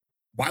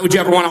 Why would you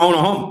ever want to own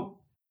a home?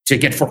 To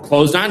get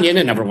foreclosed on? You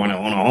didn't ever want to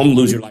own a home,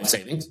 lose your life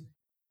savings.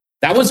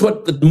 That was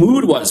what the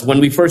mood was when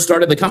we first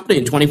started the company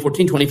in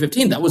 2014,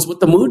 2015. That was what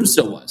the mood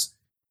still was.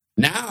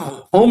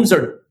 Now, homes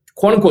are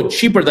quote unquote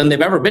cheaper than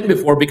they've ever been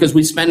before because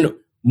we spend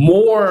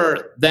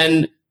more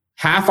than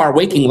half our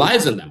waking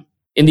lives in them.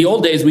 In the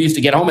old days, we used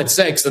to get home at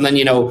 6 and then,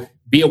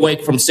 be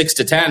awake from 6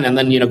 to 10 and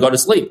then, go to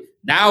sleep.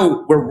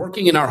 Now we're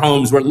working in our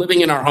homes. We're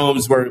living in our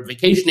homes. We're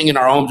vacationing in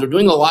our homes. We're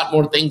doing a lot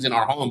more things in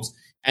our homes.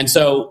 And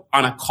so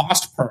on a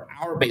cost per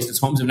hour basis,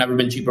 homes have never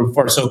been cheaper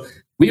before. So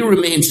we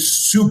remain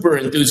super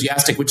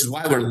enthusiastic, which is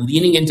why we're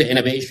leaning into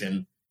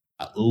innovation,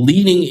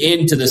 leaning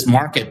into this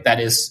market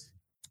that is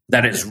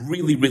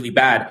really, really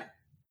bad.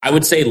 I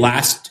would say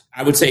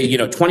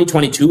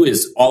 2022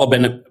 is all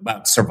been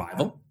about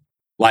survival.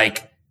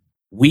 Like,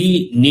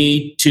 we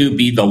need to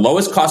be the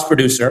lowest cost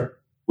producer.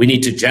 We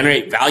need to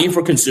generate value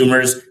for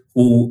consumers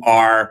who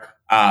are,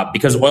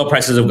 because oil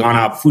prices have gone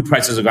up, food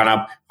prices have gone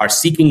up, are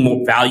seeking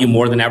more value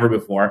more than ever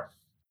before.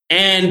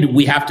 And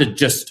we have to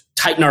just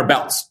tighten our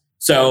belts.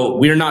 So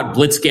we're not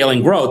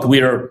blitzscaling growth.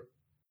 We are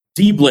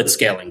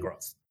de-blitzscaling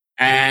growth.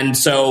 And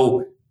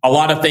so a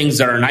lot of things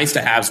that are nice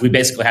to have, we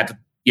basically had to,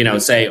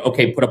 say,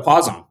 okay, put a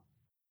pause on.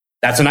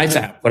 That's a nice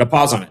to have. Put a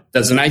pause on it.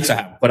 That's a nice to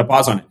have. Put a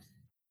pause on it.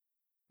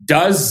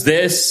 Does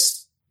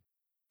this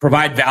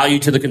provide value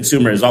to the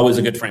consumer is always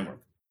a good framework.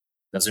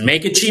 Does it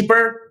make it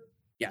cheaper?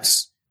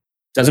 Yes.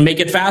 Does it make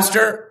it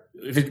faster?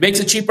 If it makes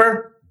it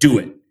cheaper, do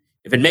it.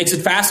 If it makes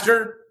it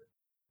faster,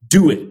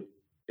 do it.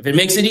 If it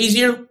makes it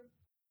easier,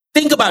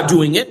 think about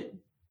doing it.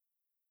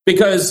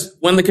 Because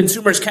when the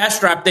consumer is cash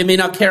strapped, they may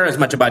not care as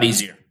much about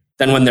easier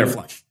than when they're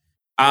flush.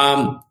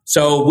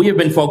 So we have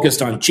been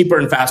focused on cheaper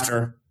and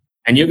faster,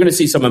 and you're going to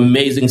see some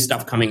amazing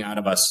stuff coming out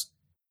of us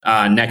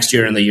next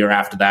year and the year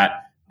after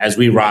that as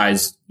we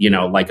rise,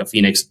 like a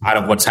phoenix out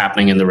of what's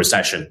happening in the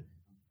recession.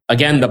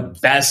 Again, the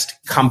best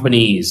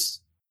companies.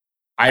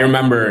 I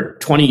remember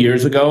 20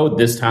 years ago,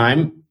 this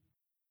time,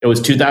 it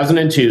was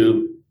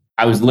 2002.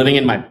 I was living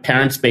in my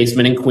parents'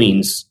 basement in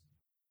Queens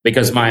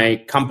because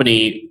my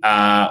company,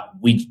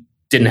 we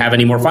didn't have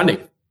any more funding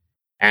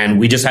and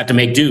we just had to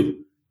make do.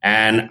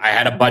 And I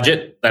had a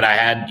budget that I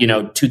had,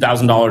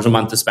 $2,000 a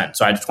month to spend.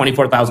 So I had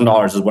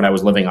 $24,000 is what I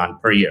was living on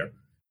per year.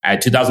 I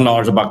had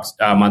 $2,000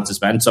 a month to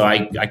spend. So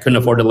I couldn't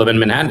afford to live in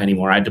Manhattan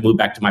anymore. I had to move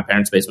back to my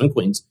parents' basement in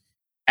Queens.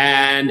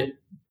 And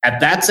at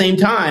that same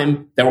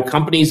time, there were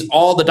companies,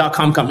 all the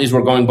 .com companies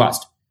were going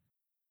bust.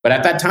 But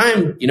at that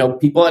time,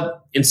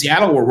 people in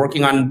Seattle were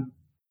working on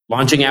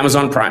launching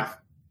Amazon Prime.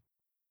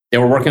 They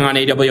were working on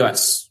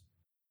AWS.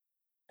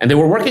 And they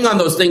were working on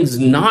those things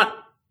not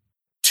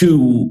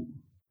to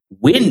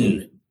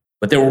win,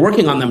 but they were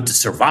working on them to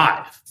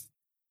survive,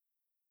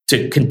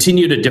 to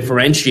continue to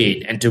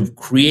differentiate and to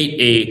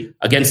create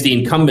against the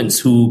incumbents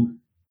who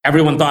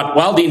everyone thought,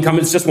 well, the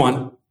incumbents just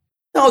won.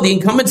 No, the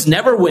incumbents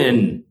never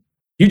win.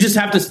 You just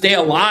have to stay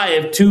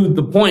alive to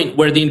the point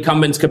where the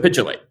incumbents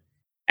capitulate.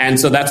 And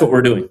so that's what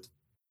we're doing.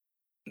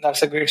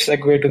 That's a great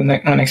segue to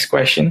my next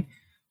question.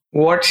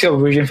 What's your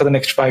vision for the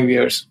next 5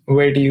 years?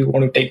 Where do you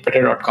want to take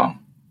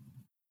Better.com?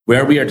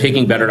 Where we are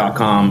taking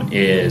Better.com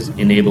is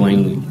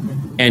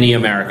enabling any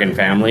American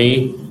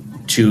family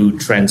to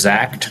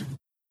transact,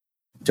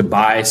 to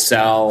buy,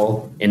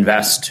 sell,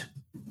 invest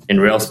in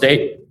real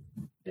estate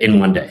in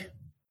one day.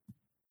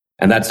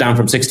 And that's down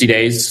from 60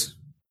 days,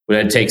 what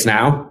it takes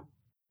now.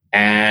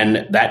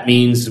 And that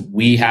means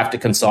we have to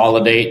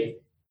consolidate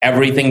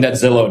everything that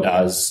Zillow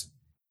does,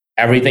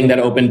 everything that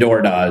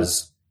Opendoor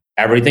does,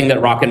 everything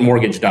that Rocket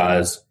Mortgage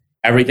does,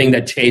 everything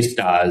that Chase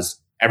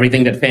does,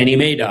 everything that Fannie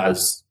Mae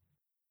does,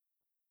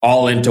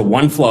 all into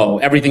one flow,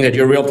 everything that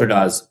your realtor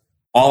does,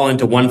 all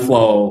into one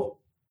flow,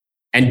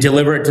 and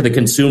deliver it to the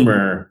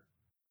consumer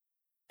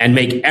and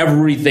make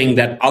everything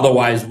that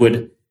otherwise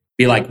would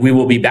be like, we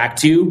will be back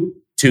to you,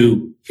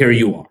 to here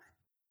you are.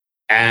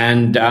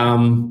 And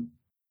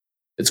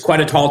it's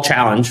quite a tall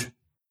challenge,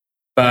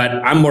 but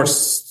I'm more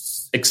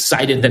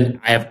excited than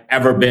I have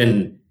ever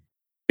been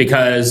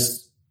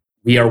because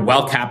we are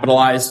well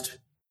capitalized.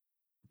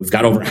 We've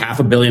got over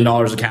 $500 million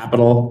of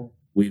capital.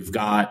 We've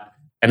got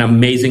an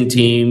amazing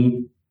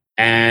team,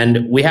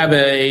 and we have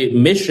a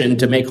mission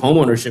to make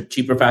homeownership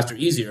cheaper, faster,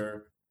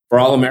 easier for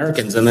all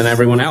Americans and then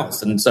everyone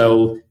else. And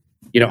so,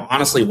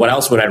 honestly, what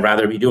else would I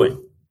rather be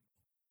doing?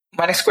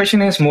 My next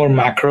question is more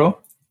macro,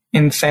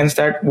 in the sense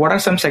that what are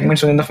some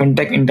segments within the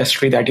fintech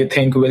industry that you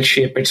think will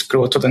shape its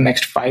growth for the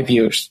next 5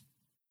 years?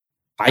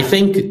 I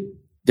think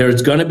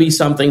there's going to be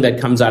something that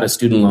comes out of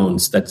student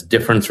loans that's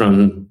different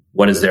from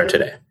what is there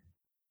today.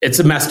 It's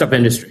a messed up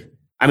industry.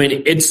 I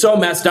mean, it's so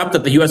messed up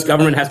that the US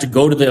government has to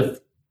go to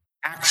the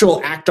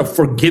actual act of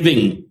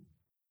forgiving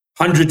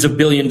hundreds of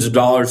billions of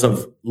dollars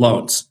of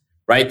loans,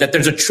 right? That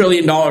there's $1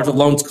 trillion of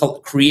loans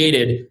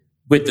created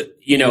with,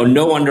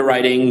 no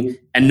underwriting,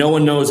 and no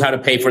one knows how to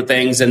pay for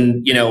things,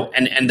 and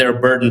they're a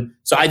burden.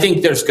 So I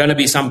think there's going to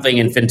be something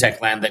in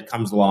fintech land that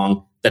comes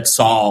along that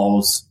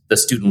solves the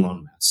student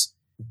loan mess.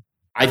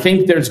 I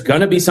think there's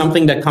going to be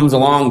something that comes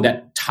along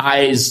that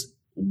ties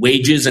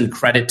wages and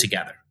credit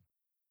together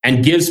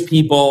and gives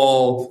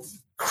people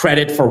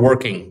credit for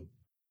working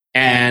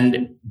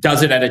and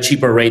does it at a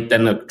cheaper rate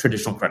than the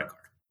traditional credit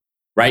card,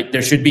 right?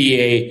 There should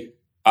be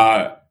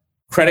a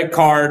credit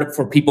card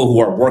for people who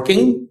are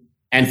working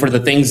and for the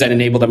things that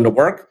enable them to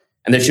work.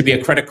 And there should be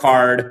a credit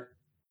card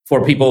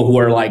for people who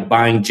are like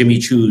buying Jimmy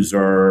Choo's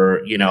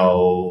or,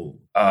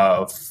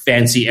 a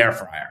fancy air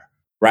fryer,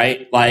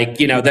 right? Like,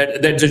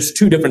 there's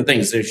two different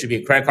things. There should be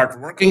a credit card for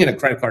working and a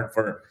credit card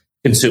for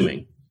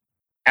consuming.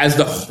 As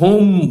the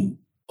home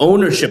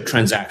ownership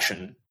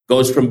transaction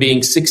goes from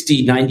being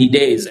 60, 90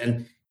 days,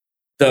 and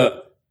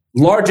the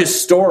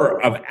largest store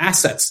of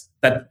assets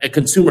that a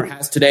consumer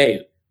has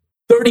today,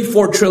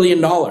 $34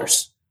 trillion,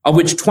 of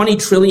which $20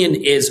 trillion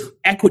is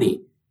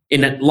equity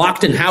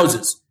locked in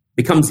houses,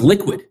 becomes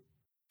liquid.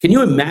 Can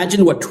you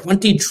imagine what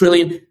 $20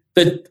 trillion,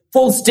 the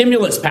full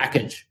stimulus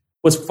package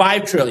was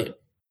 $5 trillion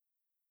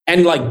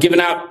and given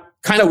out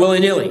kind of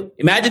willy-nilly.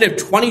 Imagine if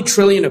 20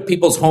 trillion of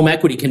people's home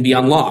equity can be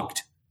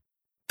unlocked.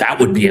 That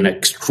would be an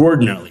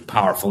extraordinarily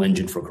powerful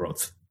engine for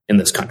growth in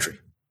this country,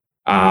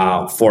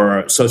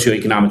 for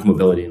socioeconomic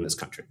mobility in this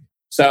country.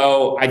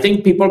 So I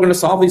think people are going to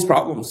solve these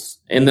problems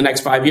in the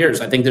next 5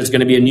 years. I think there's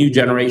going to be a new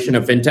generation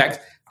of fintech.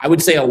 I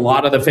would say a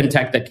lot of the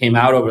fintech that came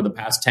out over the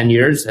past 10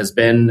 years has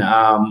been,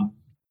 .com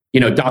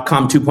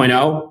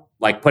 2.0,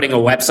 like putting a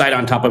website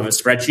on top of a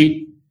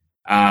spreadsheet,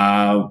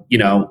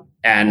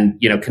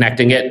 and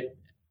connecting it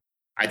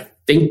I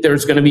think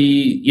there's going to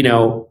be,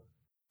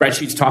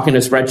 spreadsheets talking to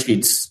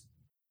spreadsheets,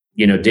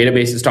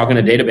 databases talking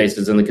to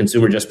databases, and the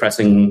consumer just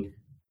pressing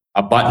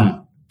a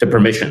button to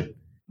permission.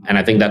 And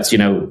I think that's,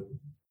 the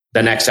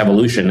next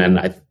evolution.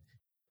 And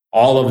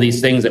all of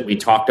these things that we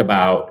talked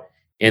about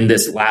in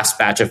this last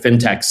batch of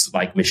fintechs,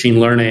 like machine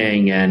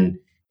learning and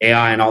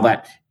AI and all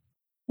that,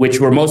 which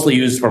were mostly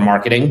used for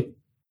marketing,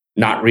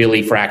 not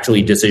really for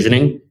actually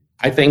decisioning.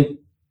 I think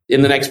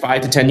in the next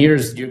 5 to 10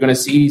 years, you're going to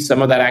see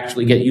some of that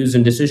actually get used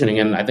in decisioning.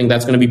 And I think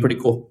that's going to be pretty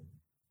cool.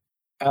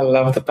 I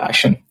love the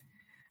passion.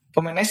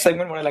 For my next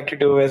segment, what I'd like to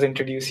do is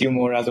introduce you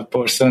more as a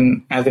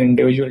person, as an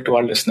individual to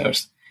our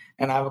listeners.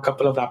 And I have a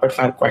couple of rapid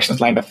fire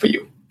questions lined up for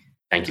you.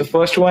 Thank you. The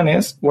first one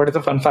is, what is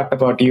a fun fact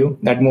about you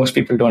that most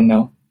people don't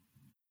know?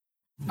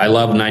 I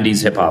love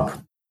 90s hip hop.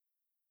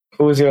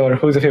 Who's your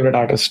favorite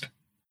artist?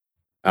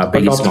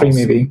 Biggie top Smalls. 3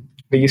 maybe.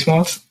 Biggie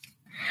Smalls?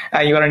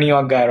 You are a New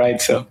York guy,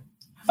 right? So,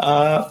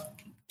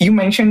 you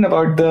mentioned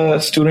about the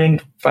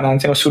student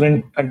financing or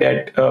student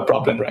debt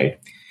problem, right?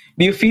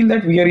 Do you feel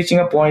that we are reaching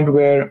a point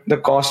where the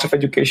cost of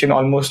education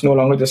almost no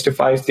longer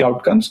justifies the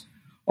outcomes?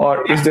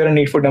 Or is there a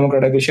need for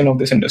democratization of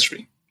this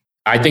industry?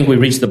 I think we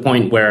reached the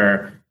point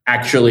where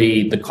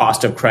actually the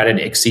cost of credit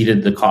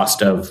exceeded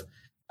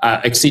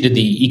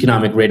the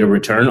economic rate of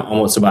return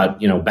almost about,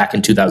 back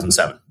in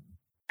 2007.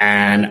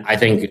 And I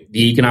think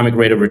the economic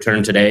rate of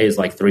return today is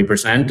like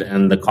 3%,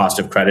 and the cost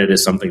of credit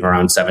is something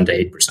around 7 to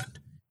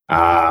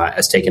 8%,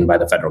 as taken by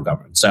the federal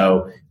government.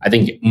 So I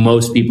think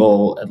most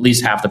people, at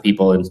least half the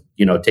people,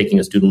 taking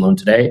a student loan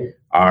today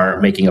are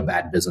making a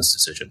bad business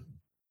decision.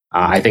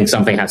 I think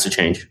something has to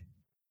change.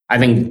 I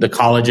think the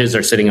colleges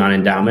are sitting on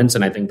endowments,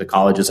 and I think the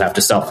colleges have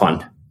to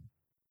self-fund.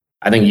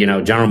 I think,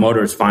 General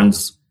Motors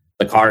funds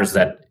the cars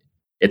that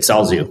it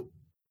sells you.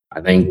 I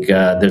think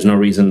there's no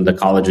reason the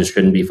colleges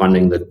shouldn't be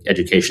funding the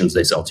educations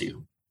they sell to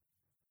you.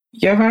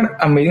 You have had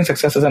amazing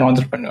success as an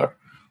entrepreneur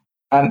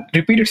and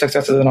repeated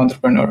success as an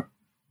entrepreneur.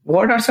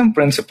 What are some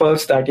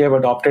principles that you have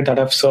adopted that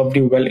have served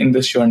you well in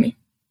this journey?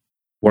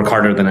 Work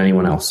harder than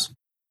anyone else.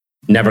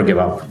 Never give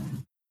up.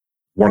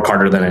 Work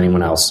harder than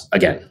anyone else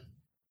again.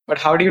 But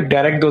how do you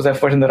direct those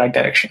efforts in the right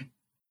direction?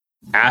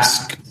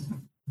 Ask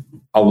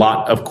a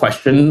lot of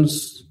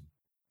questions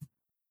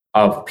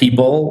of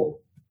people.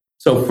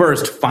 So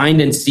first, find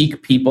and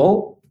seek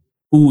people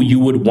who you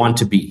would want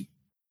to be.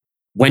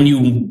 When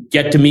you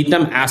get to meet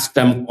them, ask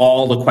them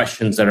all the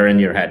questions that are in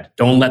your head.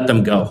 Don't let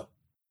them go.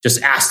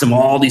 Just ask them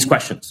all these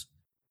questions.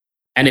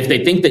 And if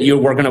they think that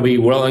you're going to be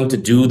willing to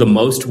do the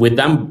most with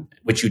them,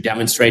 which you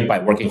demonstrate by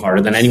working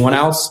harder than anyone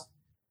else,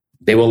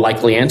 they will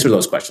likely answer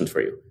those questions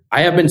for you.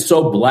 I have been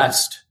so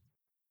blessed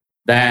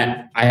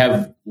that I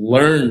have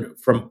learned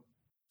from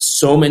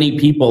so many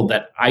people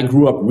that I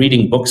grew up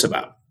reading books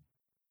about.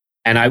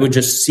 And I would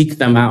just seek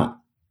them out.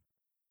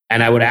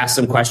 And I would ask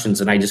them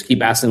questions, and I just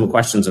keep asking them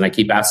questions, and I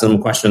keep asking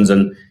them questions.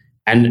 And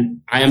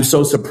I am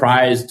so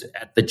surprised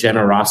at the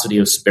generosity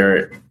of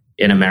spirit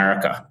in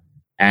America.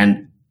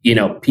 And,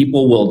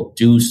 people will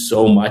do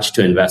so much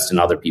to invest in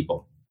other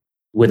people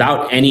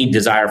without any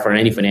desire for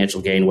any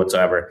financial gain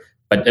whatsoever,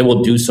 but they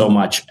will do so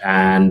much.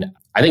 And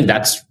I think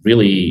that's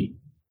really,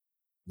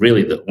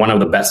 really one of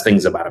the best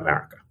things about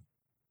America.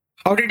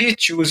 How did you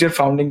choose your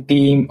founding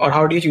team, or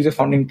how do you choose your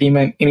founding team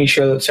and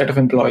initial set of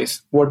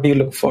employees? What do you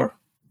look for?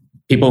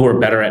 People who are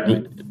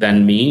better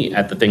than me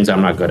at the things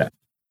I'm not good at.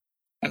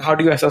 And how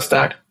do you assess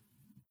that?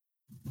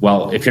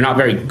 Well, if you're not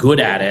very good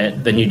at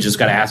it, then you just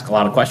got to ask a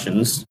lot of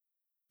questions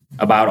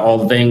about all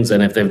the things.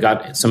 And if they've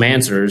got some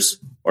answers,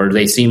 or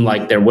they seem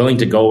like they're willing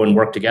to go and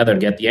work together to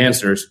get the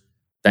answers,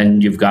 then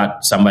you've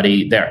got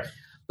somebody there.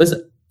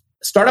 Listen,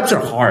 startups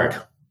are hard.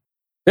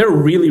 They're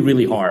really,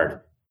 really hard.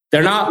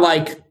 They're not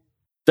like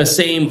the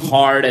same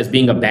hard as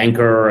being a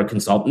banker or a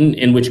consultant,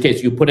 in which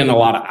case you put in a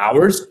lot of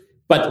hours,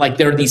 but like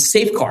there are these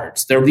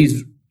safeguards. There are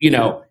these,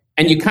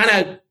 and you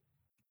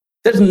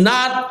there's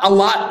not a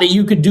lot that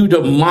you could do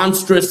to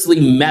monstrously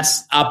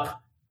mess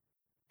up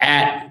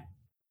at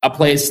a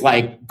place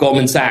like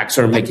Goldman Sachs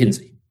or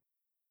McKinsey.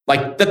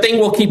 Like the thing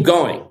will keep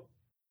going.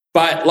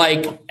 But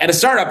like at a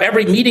startup,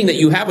 every meeting that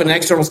you have with an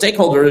external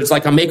stakeholder is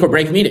like a make or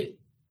break meeting,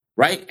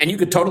 right? And you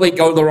could totally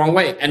go the wrong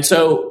way. And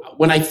so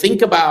when I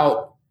think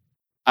about,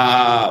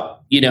 how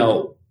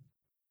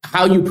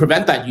you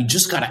prevent that, you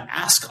just got to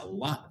ask a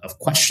lot of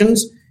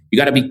questions. You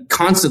got to be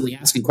constantly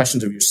asking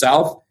questions of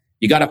yourself.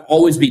 You got to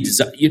always be,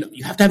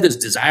 you have to have this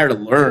desire to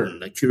learn,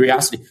 like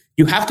curiosity.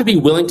 You have to be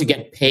willing to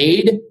get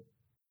paid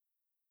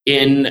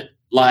in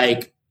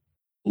like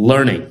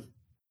learning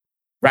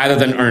rather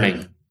than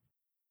earning.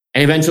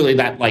 And eventually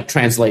that like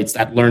translates,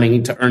 that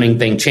learning to earning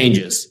thing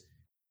changes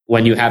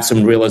when you have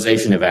some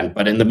realization event.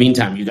 But in the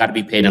meantime, you got to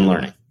be paid in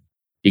learning.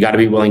 You got to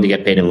be willing to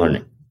get paid in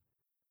learning.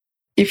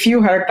 If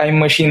you had a time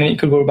machine and you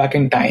could go back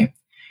in time,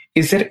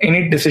 is there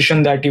any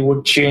decision that you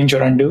would change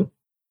or undo?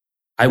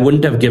 I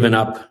wouldn't have given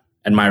up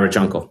at Myra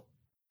Jungle.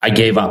 I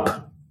gave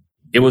up.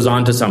 It was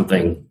onto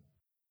something.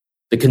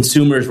 The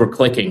consumers were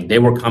clicking. They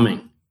were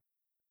coming.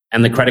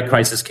 And the credit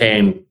crisis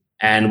came.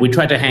 And we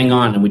tried to hang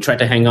on, and we tried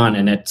to hang on.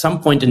 And at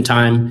some point in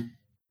time,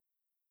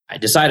 I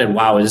decided,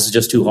 wow, this is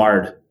just too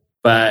hard.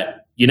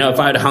 But, if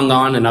I had hung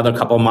on another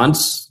couple of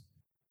months,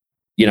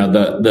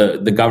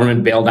 the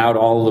government bailed out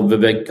all of the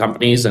big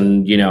companies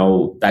and,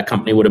 that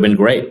company would have been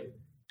great.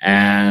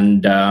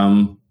 And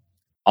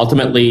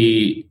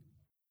ultimately,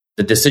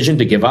 the decision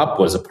to give up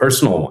was a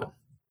personal one,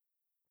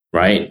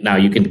 right? Now,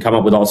 you can come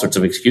up with all sorts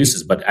of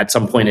excuses, but at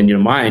some point in your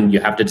mind, you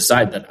have to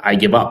decide that I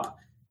give up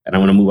and I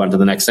want to move on to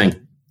the next thing.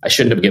 I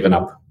shouldn't have given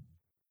up.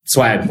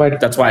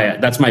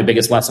 That's my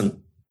biggest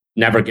lesson.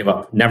 Never give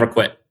up. Never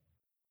quit.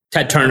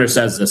 Ted Turner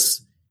says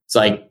this. It's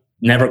like,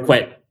 never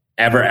quit.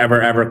 Ever,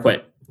 ever, ever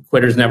quit.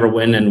 Quitters never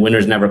win and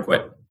winners never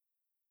quit.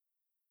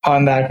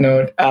 On that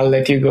note, I'll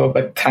let you go,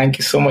 but thank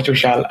you so much,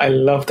 Vishal. I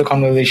love the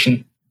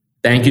conversation.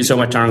 Thank you so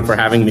much, Tarang, for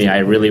having me. I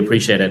really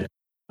appreciate it.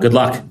 Good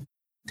luck.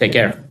 Take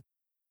care.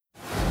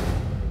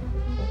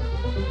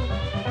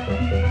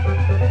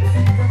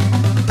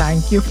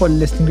 Thank you for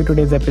listening to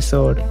today's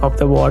episode of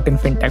the What in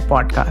Fintech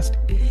podcast.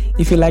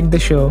 If you like the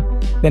show,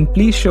 then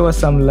please show us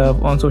some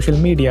love on social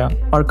media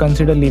or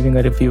consider leaving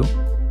a review.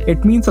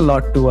 It means a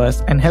lot to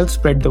us and helps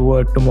spread the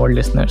word to more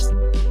listeners.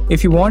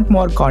 If you want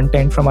more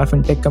content from our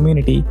fintech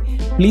community,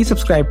 please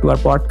subscribe to our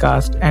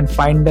podcast and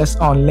find us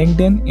on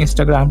LinkedIn,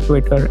 Instagram,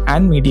 Twitter,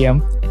 and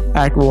Medium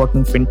at What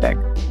in Fintech.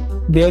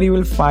 There you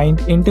will find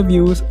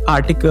interviews,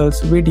 articles,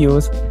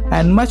 videos,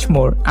 and much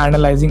more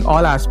analyzing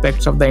all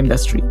aspects of the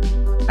industry.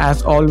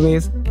 As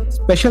always,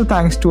 special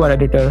thanks to our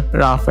editor,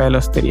 Rafael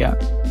Osteria.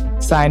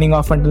 Signing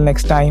off until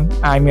next time,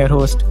 I'm your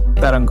host,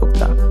 Tarang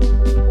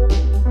Gupta.